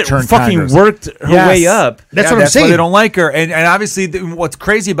millionaires legit turned fucking Congress. worked her Yes. way up. That's Yeah, what I'm that's why saying. they don't like her. And obviously, what's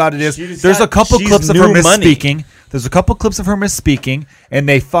crazy about it is there's a not- couple she's clips of her new money. misspeaking. There's a couple clips of her misspeaking, and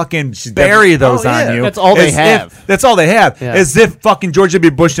they fucking definitely- bury those Oh, yeah. on you. That's all they as if- have. That's all they have. Yeah. As if fucking George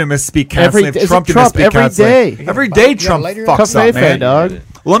W. Bush didn't misspeak constantly. Every- if is Trump it didn't Trump misspeak every constantly. day? Every day Yeah, Trump lighter fucks Cup up, Mayfair, man. dog.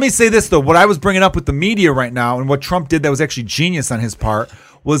 Well, let me say this though. What I was bringing up with the media right now, and what Trump did that was actually genius on his part,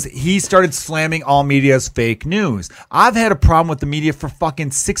 was he started slamming all media as fake news. I've had a problem with the media for fucking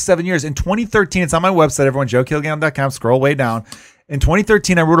 6-7 years. In 2013, it's on my website, everyone, joekilgannon.com, scroll way down. In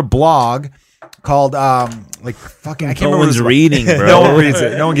 2013, I wrote a blog called like fucking. I can't No remember. one's reading, bro. No one reads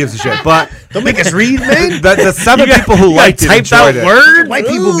it. No one gives a shit. But Don't make us read, man. the 7 people who liked it typed out enjoyed it. words. White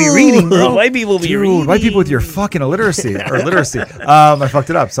people be reading, bro. White people be reading. Dude, white people with your fucking illiteracy or literacy. I fucked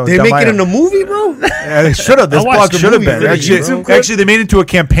it up. So They make it in a movie, bro. Yeah, they should have. This I watched blog the should have movie been. video, Actually, they made it into a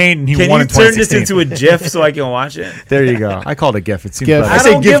campaign, and he Can won you in turn this 2016. into a GIF so I can watch it? There you go. I called it GIF. It seems GIF. better. I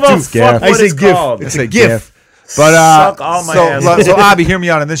say don't GIF give a too. fuck I what say it's GIF. called. It's a a GIF. GIF. But Suck all my ass. so Abby, hear me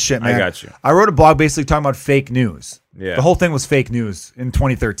out on this shit, man. I got you. I wrote a blog basically talking about fake news. Yeah. The whole thing was fake news in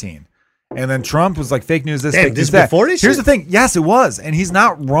 2013. And then Trump was like fake news this, Damn, fake this news that. before this Here's shit? the thing. Yes, it was. And he's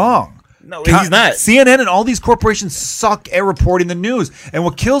not wrong. No, he's not. CNN and all these corporations suck at reporting the news. And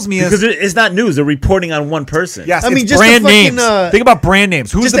what kills me Because is it's not news. They're reporting on one person. yes, I mean, it's just the brand fucking, names. Think about brand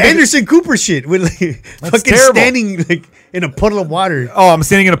names. Who's Just the the biggest- Anderson Cooper shit with like fucking terrible. standing like in a puddle of water. Oh, I'm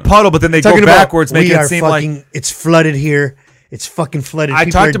standing in a puddle, but then they Talking go about backwards, making we it are seem fucking, like it's flooded here. It's fucking flooded. I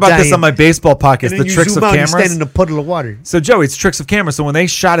People talked are about this dying. on my baseball podcast, And then the you tricks zoom of out and cameras. stand in a puddle of water. So Joey, it's tricks of camera. So when they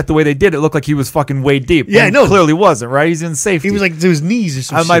shot it the way they did, it looked like he was fucking way deep. Yeah, when I know. It clearly wasn't, right? He's in safety. He was like to his knees or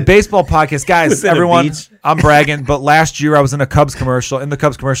some on shit. my baseball podcast, guys, Within a everyone, beach. I'm bragging, but last year I was in a Cubs commercial. In the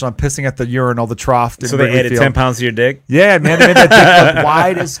Cubs commercial, I'm pissing at the urinal, the trough. in So they Wrigley added Field. 10 pounds to your dick? Yeah, man, they made that dick look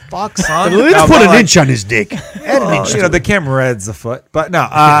wide as fuck, son. Let's No, put but an like, inch on his dick. Add an inch. you know, the camera adds a foot. But no,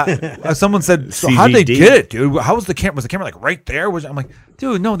 someone said, so how'd they CVD. get it, dude? How was the camera? Was the camera like right there? I'm like,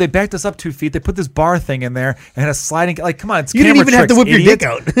 dude, no, they backed us up 2 feet. They put this bar thing in there and had a sliding, like, come on, it's You didn't camera even have to tricks, whip your idiot. dick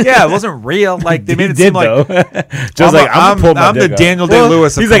out. Yeah, it wasn't real. Like, they made it He seem did, like, though. Joe's like, I'm gonna pull my I'm the dick out. Daniel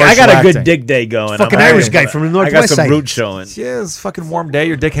Day-Lewis of He's like, I got a commercial good acting. dick day going. Fucking I'm Irish like, guy from the I got Northwest some side. root showing. Yeah, it's a fucking warm day.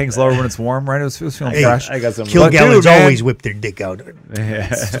 Your dick hangs lower when it's warm, right? It was feeling Hey, fresh. I got some. Kill But Gallons dude, man- always whip their dick out.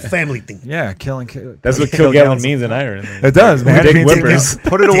 It's a family thing. Yeah, killing. That's what Kill Gallon means in Ireland. It does, man. Dick It means- whippers.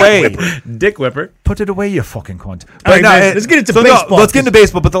 Put it away. Dick whipper. Put it away, you fucking cunt. All right, man, let's get into baseball. let's get into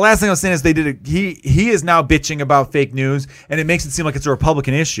baseball. But the last thing I was saying is they did it. He is now bitching about fake news, and it makes it seem like it's a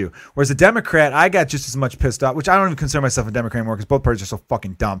Republican issue. Whereas a Democrat, I got just as much pissed off, which I don't even consider myself a Democrat anymore because both parties are so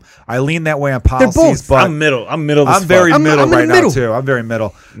fucking dumb. I lean that way on policies, both. but I'm middle. I'm middle. I'm very I'm middle in the right now middle. too. I'm very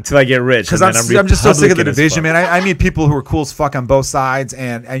middle until I get rich. because and I'm then just so sick of the Republican as division, fuck. man. I meet people who are cool as fuck on both sides,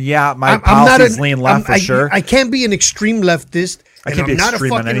 and yeah, my I'm not policies an- lean left for sure. I can't be an extreme leftist. I and can't be I'm not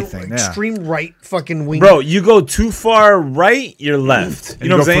extreme a on fucking anything, yeah. extreme right fucking wing. Bro, you go too far right, you're left. And You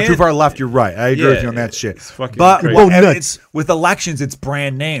know what I'm go saying? Too far left, you're right. I agree with Yeah, you on that shit. it's fucking But crazy. You're both and nuts. with elections, it's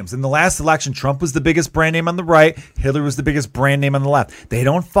brand names. In the last election, Trump was the biggest brand name on the right. Hillary was the biggest brand name on the left. They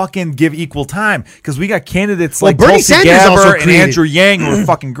don't fucking give equal time because we got candidates Well, like Bernie Tulsi Sanders also Gabbard and created- Andrew Yang who are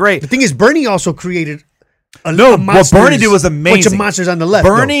fucking great. The thing is, Bernie also created a No, a what monsters- Bernie did was Bunch amazing. of monsters on the left.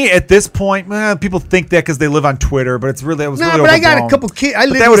 Bernie at this point, people think that because they live on Twitter, but it's really it was Nah, really but I got a overblown. couple kids. I But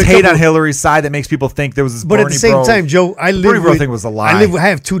live that with was a hate couple, on Hillary's side that makes people think there was this But Bernie at the same bro. time, Joe, I live Bernie bro with, thing was a lie. I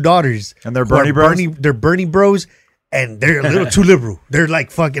have 2 daughters, And they're who are Bernie bros? They're Bernie bros, and they're a little too liberal. They're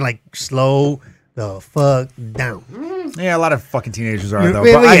like fucking like slow the fuck down. Yeah, a lot of fucking teenagers are though.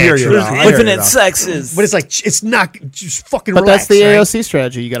 Wait, But wait, I yeah, hear you. true. though. I hear you, Infinite though. sexes. But it's like it's not just fucking. But relax, that's the right? AOC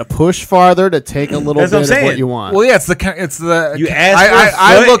strategy. You got to push farther to take a little That's what bit I'm of what saying. you want. Well, yeah, it's the You ask for a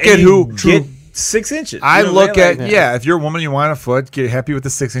I foot look and at you who get 6 inches. I You know what look I'm at saying? yeah. If you're a woman, you want a foot. Get happy with the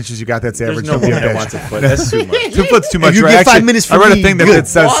 6 inches you got. That's There's average. no Don't be a woman that bitch. wants a foot. That's too much. 2 foot's too much. you right? get 5 Actually, minutes I from read a me, thing that good. it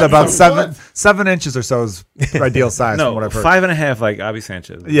says What? about What? 7 inches or so is ideal size. from what No, I've heard. 5.5 like Abby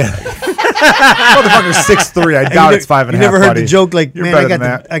Sanchez. Yeah, motherfucker's 6'3". I doubt it's 5.5. You never heard buddy. the joke like, You're man, better I got than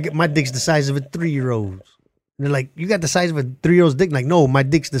that. I got my dick's the size of a 3-year-old. And they're like, you got the size of a 3-year-old's dick? Like, no, my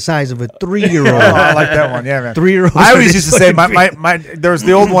dick's the size of a 3-year-old. Oh, I like that one. Yeah, man. 3-year-old. I always used to say my there was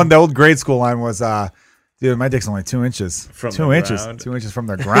the old one. The old grade school line was dude, my dick's only 2 inches. From 2 the inches. ground. 2 inches from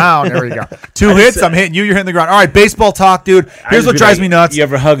the ground. There we go. 2 hits, I'm hitting you. You're hitting the ground. All right, baseball talk, dude. Here's what drives me nuts. You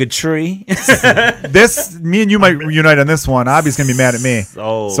ever hug a tree? Me and you might reunite on this one. Abby's gonna be mad at me.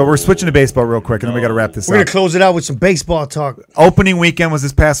 Oh. So we're switching to baseball real quick, and then we got to wrap this We're up. gonna close it out with some baseball talk. Opening weekend was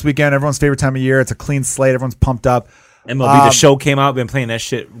this past weekend. Everyone's favorite time of year. It's a clean slate. Everyone's pumped up. MLB The Show came out. Been playing that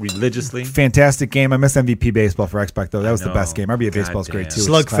shit religiously. Fantastic game. I missed MVP baseball for X-Pac though. That was the know. best game. RBA baseball is great Goddamn.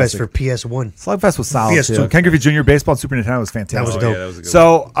 too. which is Slugfest classic. for PS1. Slugfest was solid PS2. too. Ken Griffey Jr. baseball and Super Nintendo was fantastic. That was Oh, dope. yeah, that was a good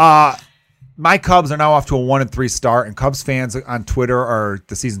one. So my Cubs are now off to a 1-3 start, and Cubs fans on Twitter are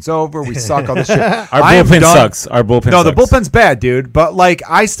the season's over. We suck. All this shit. Our I am bullpen done. sucks. Our bullpen No, sucks. the bullpen's bad, dude. But like,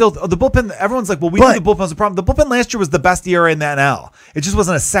 I still the bullpen. Everyone's like, well, we knew But- the bullpen was a problem. The bullpen last year was the best ERA in the NL. It just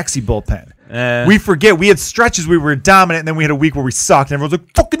wasn't a sexy bullpen. We forget we had stretches we were dominant, and then we had a week where we sucked, and everyone's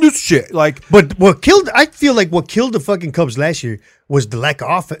like, "Fucking this shit!" Like, But I feel like what killed the fucking Cubs last year was the lack of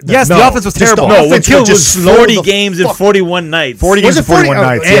offense. yes, the offense was terrible. No, what offense killed would was just slow 40 the games in fuck- 41 nights. 40 Was games it in 41 40?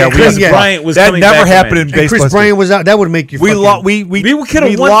 nights. And Yeah, Chris we had, Bryant was that coming never back from happened it. in And baseball. Chris Bryant was out. That would make you. We fucking, lost. We could've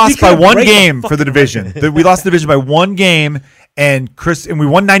We won- lost we by could've one break the game fuck- for the division. We lost the division by one game, and we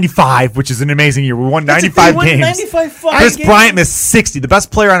won 95, which is an amazing year. We won 95 won games. 95 fucking Chris games. Bryant missed 60. The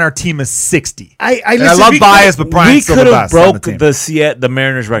best player on our team is 60. I And I listen, love we- bias, but We Bryant's still the could have best. on broke the team. the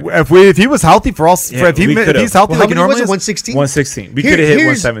Mariners record. If he was healthy for all, Yeah, if we could've. he's healthy Well, like how he many normally was it? is, 116. 116. We Here- could have hit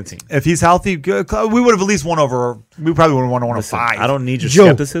here's- 117. if he's healthy, good, we would have at least won over. We probably would have won Listen, 105. I don't need your Joe.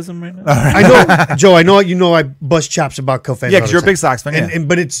 skepticism right now. I know, Joe. I know you know I bust chops about Cub fans. Yeah, all 'cause the you're a time. big Sox fan, yeah.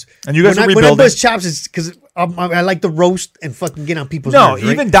 But it's And you guys when are I rebuilding. bust chops, it's because I like to roast and fucking get on people's No, nerves.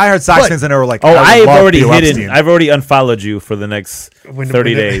 Right? even diehard Sox But- fans in there were like, Oh, I would I've love already Theo hidden. Epstein. I've already unfollowed you for the next When-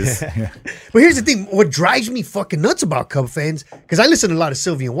 30 when- days. But here's the thing: what drives me fucking nuts about Cub fans, because I listen to a lot of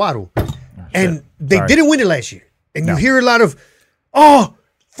Sylvie and Waddle, and they Sorry. didn't win it last year, and No. you hear a lot of, "Oh,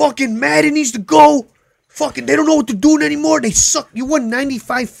 fucking Madden needs to go." Fucking, they don't know what they're doing anymore. They suck. You won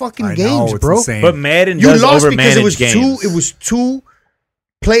 95 fucking I games, know, it's bro. insane. But Madden You does lost overmanage because it was games. two. It was two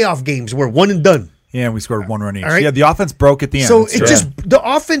playoff games where one and done. Yeah, we scored one run each. All right. Yeah, the offense broke at the end. So It's it true. just the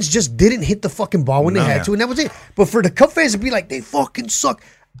offense just didn't hit the fucking ball when they had to, and that was it. But for the Cub fans to be like, they fucking suck.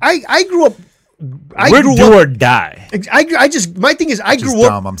 I grew up. We're do or die. I just my thing is I Just grew up.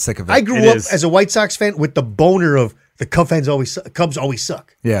 dumb. I'm sick of it. I grew It up is. as a White Sox fan with the boner of the Cubs always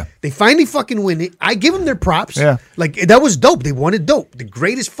suck. Yeah. They finally fucking win it. I give them their props. Yeah. Like that was dope. They won it dope. The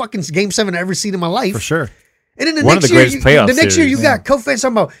greatest fucking Game 7 I've ever seen in my life. for sure. And then the One of next the year, greatest playoff the next year you series. got Cub fans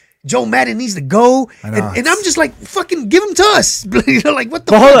talking about Joe Madden needs to go, know. and I'm just like, fucking give him to us. You know, like what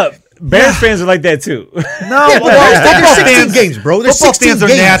the? But hold fuck? up. Bears fans are like that too. No, Yeah, but there's 16 games, bro. There's Football 16 fans are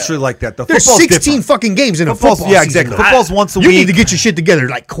games. naturally like that. The There's football's 16 different. fucking games in a Football's- football yeah, season, exactly. though. Football's once a You week. need to get your shit together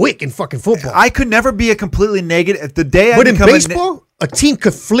like quick in fucking football. I could never be a completely negative. The day I but in become baseball, a team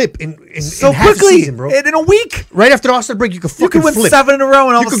could flip in so half a quickly season, bro. in a week, Right after the All-Star break, you could you fucking can win flip. 7 in a row,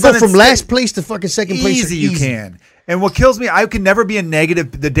 and all You of a could sudden go from it's last place to fucking second place. easy. You can. And what kills me, I can never be a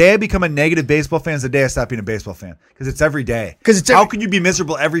negative. The day I become a negative baseball fan is the day I stop being a baseball fan because it's every day. 'Cause it's how every- can you be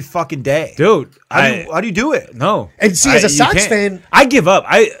miserable every fucking day, Dude, How do you do it? No. And see, as a you Sox can't. fan- I give up.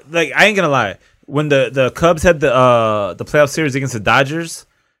 I ain't gonna lie. When the Cubs had the playoff series against the Dodgers,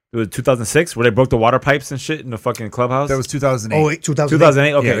 it was 2006, where they broke the water pipes and shit in the fucking clubhouse. That was 2008. Oh, 2008. 2008.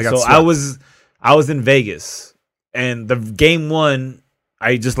 Yeah, Okay, they got so swept. I was in Vegas, and the game one.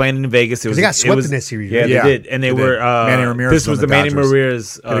 I just landed in Vegas. It was they got it swept was- in that series, Yeah, right? Yeah, they did, and they they did. were. Manny Ramirez This was was on the the Manny Dodgers.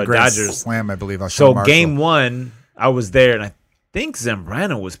 Ramirez Hit a great Dodgers. slam, I believe. on So Sean Marshall. game one, I was there, and I think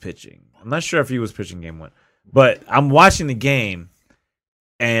Zambrano was pitching. I'm not sure if he was pitching game one, but I'm watching the game,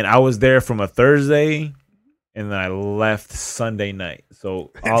 and I was there from a Thursday, and then I left Sunday night.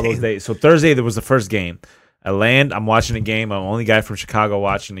 So all those days. So Thursday there was the first game. I land. I'm watching the game. I'm the only guy from Chicago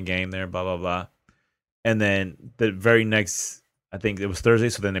watching the game there. Blah blah blah. And then the very next, I think it was Thursday.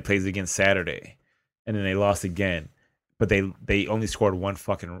 So then they played it again Saturday, and then they lost again. But they only scored one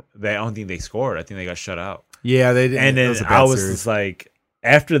fucking. I don't think they scored. I think they got shut out. Yeah, they did. And it then was a bad I was series. just like,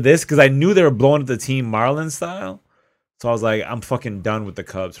 after this, because I knew they were blowing up the team Marlins style. So I was like, I'm fucking done with the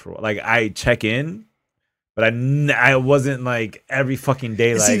Cubs for like I check in, but I wasn't like every fucking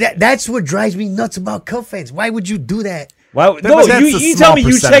day. Like, See, that's what drives me nuts about Cub fans. Why would you do that? why? But No, that's a you small tell me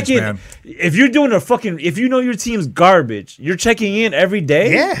you check percentage, in. man. If you're doing if you know your team's garbage, you're checking in every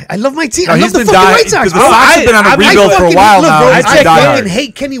day. Yeah, I love my team. No, I he's love the been fucking dying- White Sox. the bro. Sox have been on a I rebuild for a fucking- while look, now. bro, It's I been diehard. fucking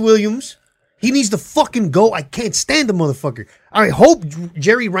hate Kenny Williams. He needs to fucking go. I can't stand the motherfucker. I hope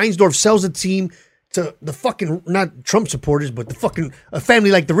Jerry Reinsdorf sells the team to the fucking, not Trump supporters, but the fucking a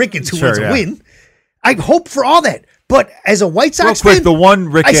family like the Ricketts who Sure, wants to yeah. win. I hope for all that. But as a White Real Sox quick, fan, the one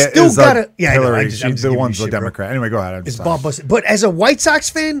I Rickett still is gotta. Yeah, I know, Hillary. I'm She's just the giving one's you a shit, bro. Democrat. Anyway, go ahead. I'm It's sorry. ball busted. But as a White Sox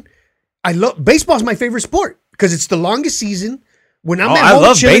fan, I love baseball's my favorite sport because it's the longest season. When I'm Oh, at I home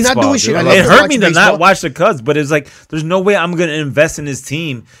love chilling, baseball. not doing Dude. shit, I It love hurt watch me to baseball. not watch the Cubs, but it's like there's no way I'm going to invest in this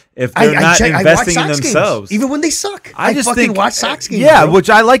team if they're not I watch investing in Sox themselves. games, even when they suck. I just fucking think watch Sox games. Yeah, bro.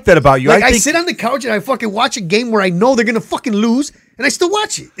 which I like that about you. Like I think, sit on the couch and I fucking watch a game where I know they're gonna fucking lose, and I still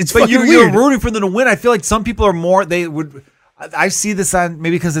watch it. It's but fucking you're weird. rooting for them to win. I feel like some people are more. They would. I see this on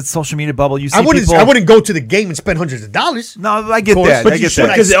maybe because it's social media bubble. You see I wouldn't. people. I wouldn't go to the game and spend hundreds of dollars. No, I get course, that. but I you get should.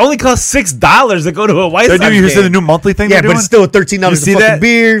 that. Because it only costs $6 to go to a White They're Sox doing, you see game. the new monthly thing Yeah, they're but doing? it's still $13 You a see fucking that?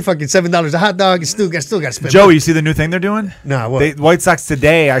 beer, fucking $7 a hot dog. It's still got to spend. Joey, money. you see the new thing they're doing? Nah, what? They, White Sox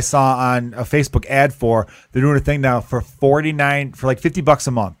today, I saw on a Facebook ad for, they're doing a thing now for for like $50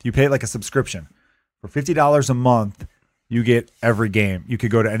 a month. You pay like a subscription. For $50 a month, you get every game. You could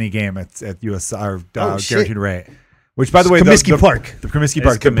go to any game at US or shit. guaranteed rate. Which, by the way, Comiskey Park. The Comiskey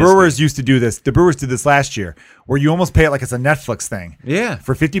Park. The Comiskey. Brewers used to do this. The Brewers did this last year, where you almost pay it like it's a Netflix thing. Yeah.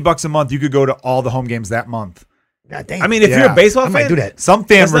 For $50 a month, you could go to all the home games that month. God damn. I mean, if you're Yeah. a baseball I fan, might do that. Some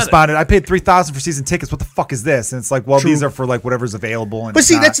fan That's not- responded, "I paid $3,000 for season tickets. What the fuck is this?" And it's like, well, True. these are for like whatever's available. And But it's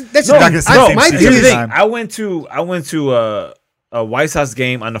see, not- that's you're not gonna see the same my season thing every is time. I went to a White Sox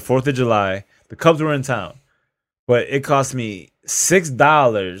game on the 4th of July. The Cubs were in town, but it cost me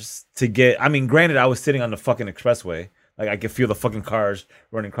 $6 to get. I mean, granted, I was sitting on the fucking expressway. Like I could feel the fucking cars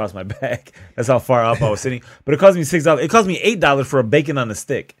running across my back. That's how far up I was sitting. But it cost me $6. It cost me $8 for a bacon on a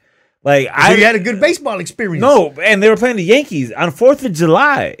stick. Like So you had a good baseball experience. no, and they were playing the Yankees on 4th of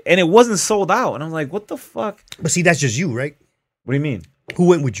July, and it wasn't sold out. And I'm like, what the fuck? But see, that's just you, right? What do you mean? Who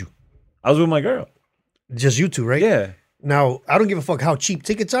went with you? I was with my girl. Just you two, right? Yeah. Now, I don't give a fuck how cheap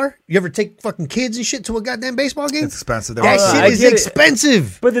tickets are. You ever take fucking kids and shit to a goddamn baseball game? It's expensive. They're That all- shit I is get it.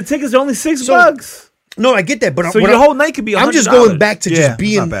 expensive. But the tickets are only $6. No, I get that, but So what your whole night could be $100. I'm just going back to Yeah, just it's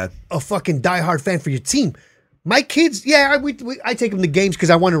being not bad. a fucking diehard fan for your team. My kids, yeah, I take them to games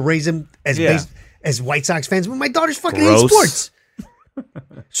because I want to raise them as Yeah. as White Sox fans. But my daughters fucking Gross. hate sports.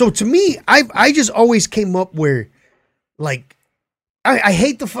 So to me, I just always came up where, like, I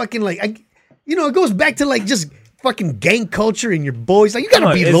hate the fucking it goes back to like just fucking gang culture and your boys. Like you gotta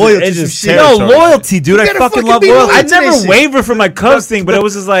No, be it's loyal just- to it's some just shit. terrible. No loyalty, dude. You I gotta fucking fucking love be loyalty. loyal I to never that shit. wavered for my Cubs thing, but it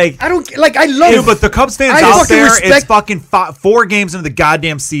was just like I don't like. I love. Dude, but the Cubs fans I out fucking there, respect- it's fucking 4 games into the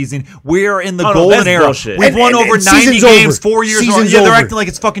goddamn season. We're in the Oh, no, golden that's era. bullshit. We've And- won and- over and 90 season's games, over. 4 years. Season's Yeah, they're over. acting like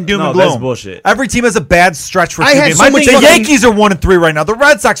it's fucking doom No, and that's gloom. bullshit. Every team has a bad stretch for I 2 had games. so I much think the fucking- Yankees are 1-3 right now. The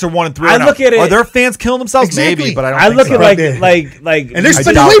Red Sox are 1-3 right I now. look at it- Are their fans killing themselves? Exactly. Maybe, but I don't I think look so. at Right like and they're I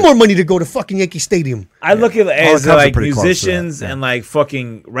spending doubt way it. more money to go to fucking Yankee Stadium. I look at it as Cubs are like pretty close to that, musicians yeah. and like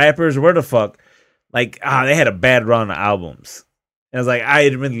fucking rappers, where the fuck, like they had a bad run of albums, and I was like, I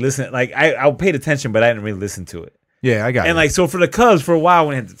didn't really listen. Like I paid attention, but I didn't really listen to it. Yeah, I got And it. like so for the Cubs, for a while,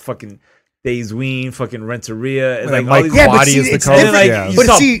 when they had fucking Days Ween, fucking Renteria, it's And like Mike all these, Yeah, but Quaddy see, is the it's coach. and then, like Yeah. you But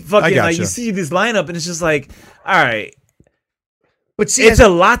saw see- fucking I like gotcha. you see this lineup, and it's just like, all right, But see, it's a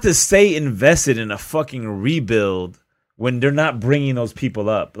lot to stay invested in a fucking rebuild when they're not bringing those people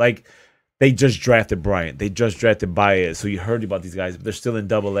up. Like they just drafted Bryant, they just drafted Baez, so you heard about these guys, but they're still in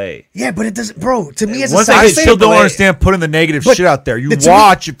Double-A. yeah, but it doesn't, bro. To me, as a Once they I get Sox fan, still don't AAA. understand putting the negative But shit out there. You to me-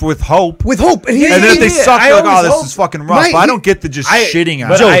 watch it with hope. with hope, and, here's And the then if thing. they Yeah, suck, I you're like, oh, always this hope. is fucking rough. My- But I don't get the just shitting on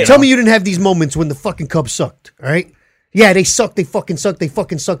but it. Joe, I- tell me you didn't have these moments when the fucking Cubs sucked, all right? Yeah, they suck, they fucking suck, they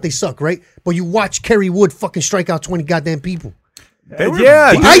fucking suck, they suck, right? But you watch Kerry Wood fucking strike out 20 goddamn people. Yeah,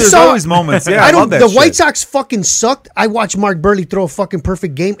 dude, I there's saw- always moments. Yeah, I, I love don't. that The White shit. Sox fucking sucked. I watched Mark Burley throw a fucking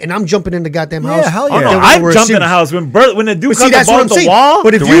perfect game, and I'm jumping in the goddamn Yeah, house. hell Oh yeah. no, They were I've a jumped in series. a house when the dude But see, cut the that's ball what at I'm the saying. wall.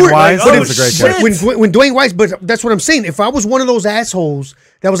 But if Dwayne you were, Wise but was if, a great catch. when Dwayne Wise, but that's what I'm saying. If I was one of those assholes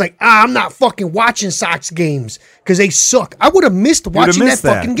that was like, I'm not fucking watching Sox games because they suck, I would have missed watching missed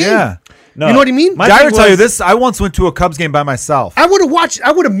that fucking game. Yeah. No, You know what I mean? my Did I thing ever tell you was- this? I once went to a Cubs game by myself. I would have watched.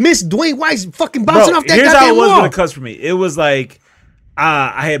 I would have missed Dwayne Wise fucking Bro, bouncing off that here's how goddamn it was wall. with the Cubs for me. It was like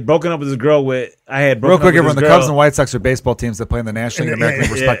I had broken up with this girl with Real quick, everyone, the Cubs and White Sox are baseball teams that play in the National League and American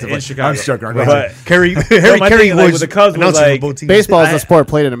League, respectively. in Chicago. I'm just joking. But- Kerry my Kerry thing, like, was with the Cubs was announcer for like, both teams. Baseball is I- a sport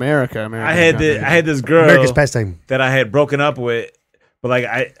played in America. I had this girl America's pastime, that I had broken up with, but like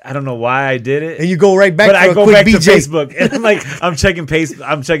I don't know why I did it. and you go right back. But for I a go quick back BJ. to Facebook and I'm like, I'm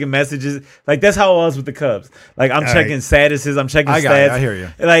checking messages. Like that's how it was with the Cubs. Like I'm checking statuses, I'm checking I got stats. it, I hear you.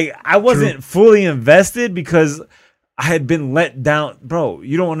 Like I wasn't fully invested because I had been let down, bro.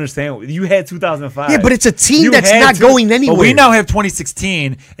 You don't understand. You had 2005. Yeah, but it's a team You that's had not to- going anywhere. But we now have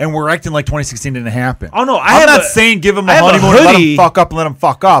 2016, and we're acting like 2016 didn't happen. Oh, no, I'm not saying give them a I have a honeymoon and let them hoodie. fuck up and let them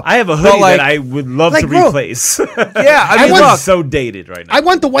fuck up. I have a But, hoodie like, that I would love Like, to bro, replace. Yeah, I mean, want- look, I'm so dated right now. I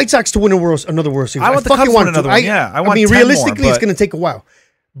want the White Sox to win another World Series. I want the fucking Cubs to win want another one, yeah. I want mean, 10 more, realistically, it's but- going to take a while.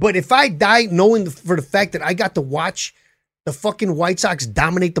 But if I die knowing for the fact that I got to watch the fucking White Sox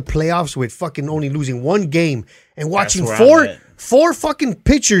dominate the playoffs with fucking only losing one game and watching where I'm at. four fucking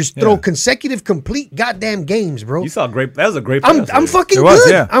pitchers throw Yeah. consecutive complete goddamn games, bro. You saw great. That was a great. I'm playoff series. fucking It was,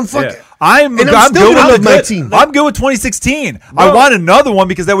 good. yeah. I'm fucking. Yeah. I'm And I'm still good gonna with love my good- team. I'm good with 2016. I Bro. want another one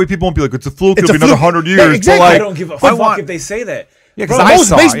because that way people won't be like, it's a fluke. It's It'll a be another fluke. 100 Yeah, years. exactly. But, like, I don't give a I fuck want- if they say that. Yeah, Bro, because I Most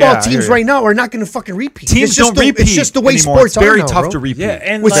saw, baseball yeah, I hear teams you. right now are not going to fucking repeat. Teams It's just don't repeat. It's just the way anymore. sports It's very are now, tough bro. to repeat. Yeah,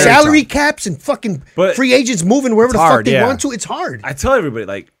 and With like, salary caps and fucking But- free agents moving wherever the hard, fuck they yeah. want to, it's hard. I tell everybody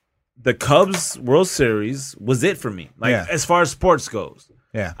like the Cubs World Series was it for me. Like Yeah. as far as sports goes.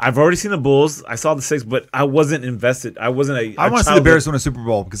 Yeah. I've already seen the Bulls. I saw the Six, but I wasn't invested. I wasn't a. I want to see the Bears win a Super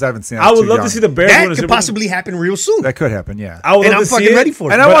Bowl because I haven't seen it. I would love to see the Bears That win a could Super Bowl. possibly happen real soon. That could happen, yeah. I would And love I'm to see fucking it, ready for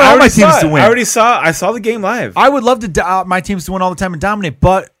it. And I but want all my already teams saw to it. win. I saw the game live. I would love to my teams to win all the time and dominate,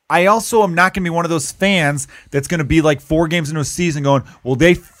 but I also am not going to be one of those fans that's going to be like 4 games into a season going, well,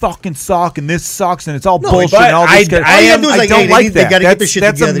 they fucking suck and this sucks and it's all bullshit but and all this. I am- I like, don't hey, they like need- they that. gotta get their shit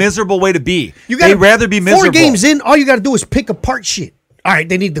That's a together. miserable way to be. You gotta They'd rather be miserable. 4 games in, all you got to do is pick apart shit. All right,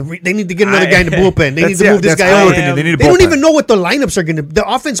 they need to get another guy in the bullpen. They need to move this guy all over. they need. They need a They don't bullpen. even know what the lineups are going to. The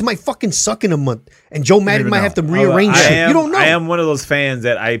offense might fucking suck in a month, and Joe Madden even might know. have to rearrange shit. You don't know. I am one of those fans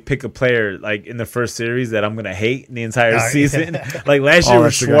that I pick a player like in the first series that I'm gonna hate in the entire right. season. Like last year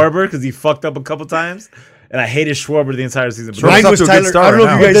was that's the guy. Schwarber because he fucked up a couple times, and I hated Schwarber the entire season. But Schwarber's Mine up was to a good Tyler. start I don't know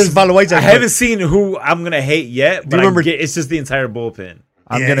right if you now. guys follow White I Sox. haven't seen who I'm gonna hate yet. But remember- it's just the entire bullpen.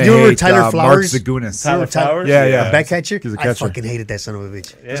 I'm Yeah, going to you remember hate Tyler Mark Flowers? Zagunis. Tyler Flowers? Yeah, yeah. Back catcher. He's a I catcher. fucking hated that son of a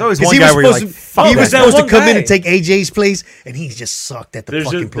bitch. There's always Because one he guy was where you're supposed like, to, fuck he that was guy. supposed to One come in guy. and take AJ's place, and he just sucked at the There's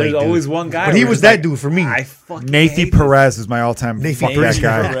fucking plate. there's always dude. one guy. But he where was it's that like, dude for me. I fucking Nathy hate him. Perez is my all-time Nathy fuck that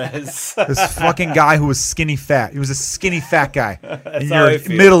guy. Perez. This fucking guy who was skinny fat. He was a skinny fat guy. And how you're I a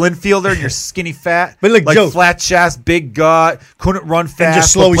feel. middle infielder and you're skinny fat. But look, like Joe- flat chest, big gut, couldn't run fast,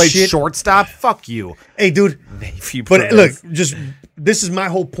 just slow but as played shit. shortstop. Fuck you. Hey, dude. Nathy But Perez. look, just this is my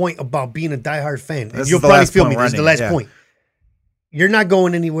whole point about being a diehard fan. And This you'll is the probably last feel point me. we're This is the ending, last yeah. point. You're not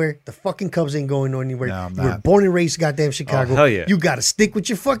going anywhere. The fucking Cubs ain't going anywhere. No, I'm You were not. born and raised goddamn Chicago. hell yeah. You got to stick with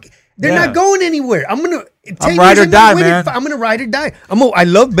your fuck. They're Yeah. not going anywhere. I'm gonna. 10 ride years, or I'm gonna die, win it. man. I'm gonna ride or die. I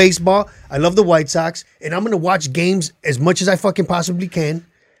love baseball. I love the White Sox, and I'm gonna watch games as much as I fucking possibly can.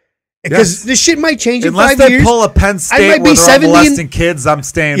 Because Yes. this shit might change in Unless 5 they years. pull a Penn State might be where they're all 70 and- molesting kids, I'm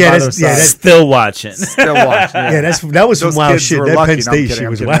staying Yeah, by that's- their yeah, side. that's- Still watching. Still watching. Yeah, that was some Those wild kids shit. were That lucky. Penn No, I'm State kidding, shit I'm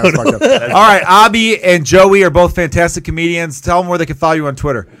was kidding. That was wild. fucked up. All right, Abby and Joey are both fantastic comedians. Tell them where they can follow you on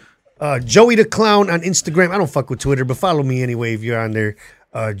Twitter. Joey the Clown on Instagram. I don't fuck with Twitter, but follow me anyway if you're on there.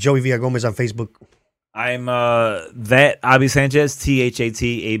 Joey Villagomez on Facebook. I'm that Abi Sanchez,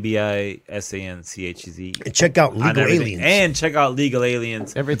 THATABISANCHEZ. And check out on Legal everything. Aliens. And check out Legal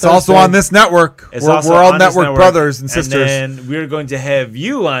Aliens. It's also on this network. It's We're also all on this network brothers and sisters. And then we're going to have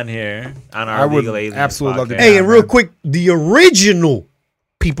you on here on our I would Legal Aliens absolutely love to podcast. be Hey, Yeah, and real man. quick, the original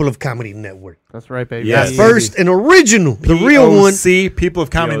People of Comedy Network. That's right, baby. Yes. The first and original, the real one POC, People of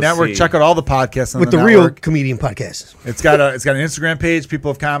Comedy POC. Network. Check out all the podcasts on with the the real network. comedian podcast. It's got an Instagram page,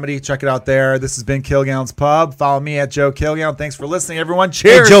 People of Comedy. Check it out there. This has been Kilgallen's Pub. Follow me at Joe Kilgallen. Thanks for listening, everyone. Hey,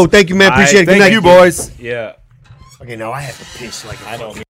 Cheers. Joe, thank you, man. Appreciate it. Good Thank night. you, boys. Yeah. Okay, now I have to piss like a I don't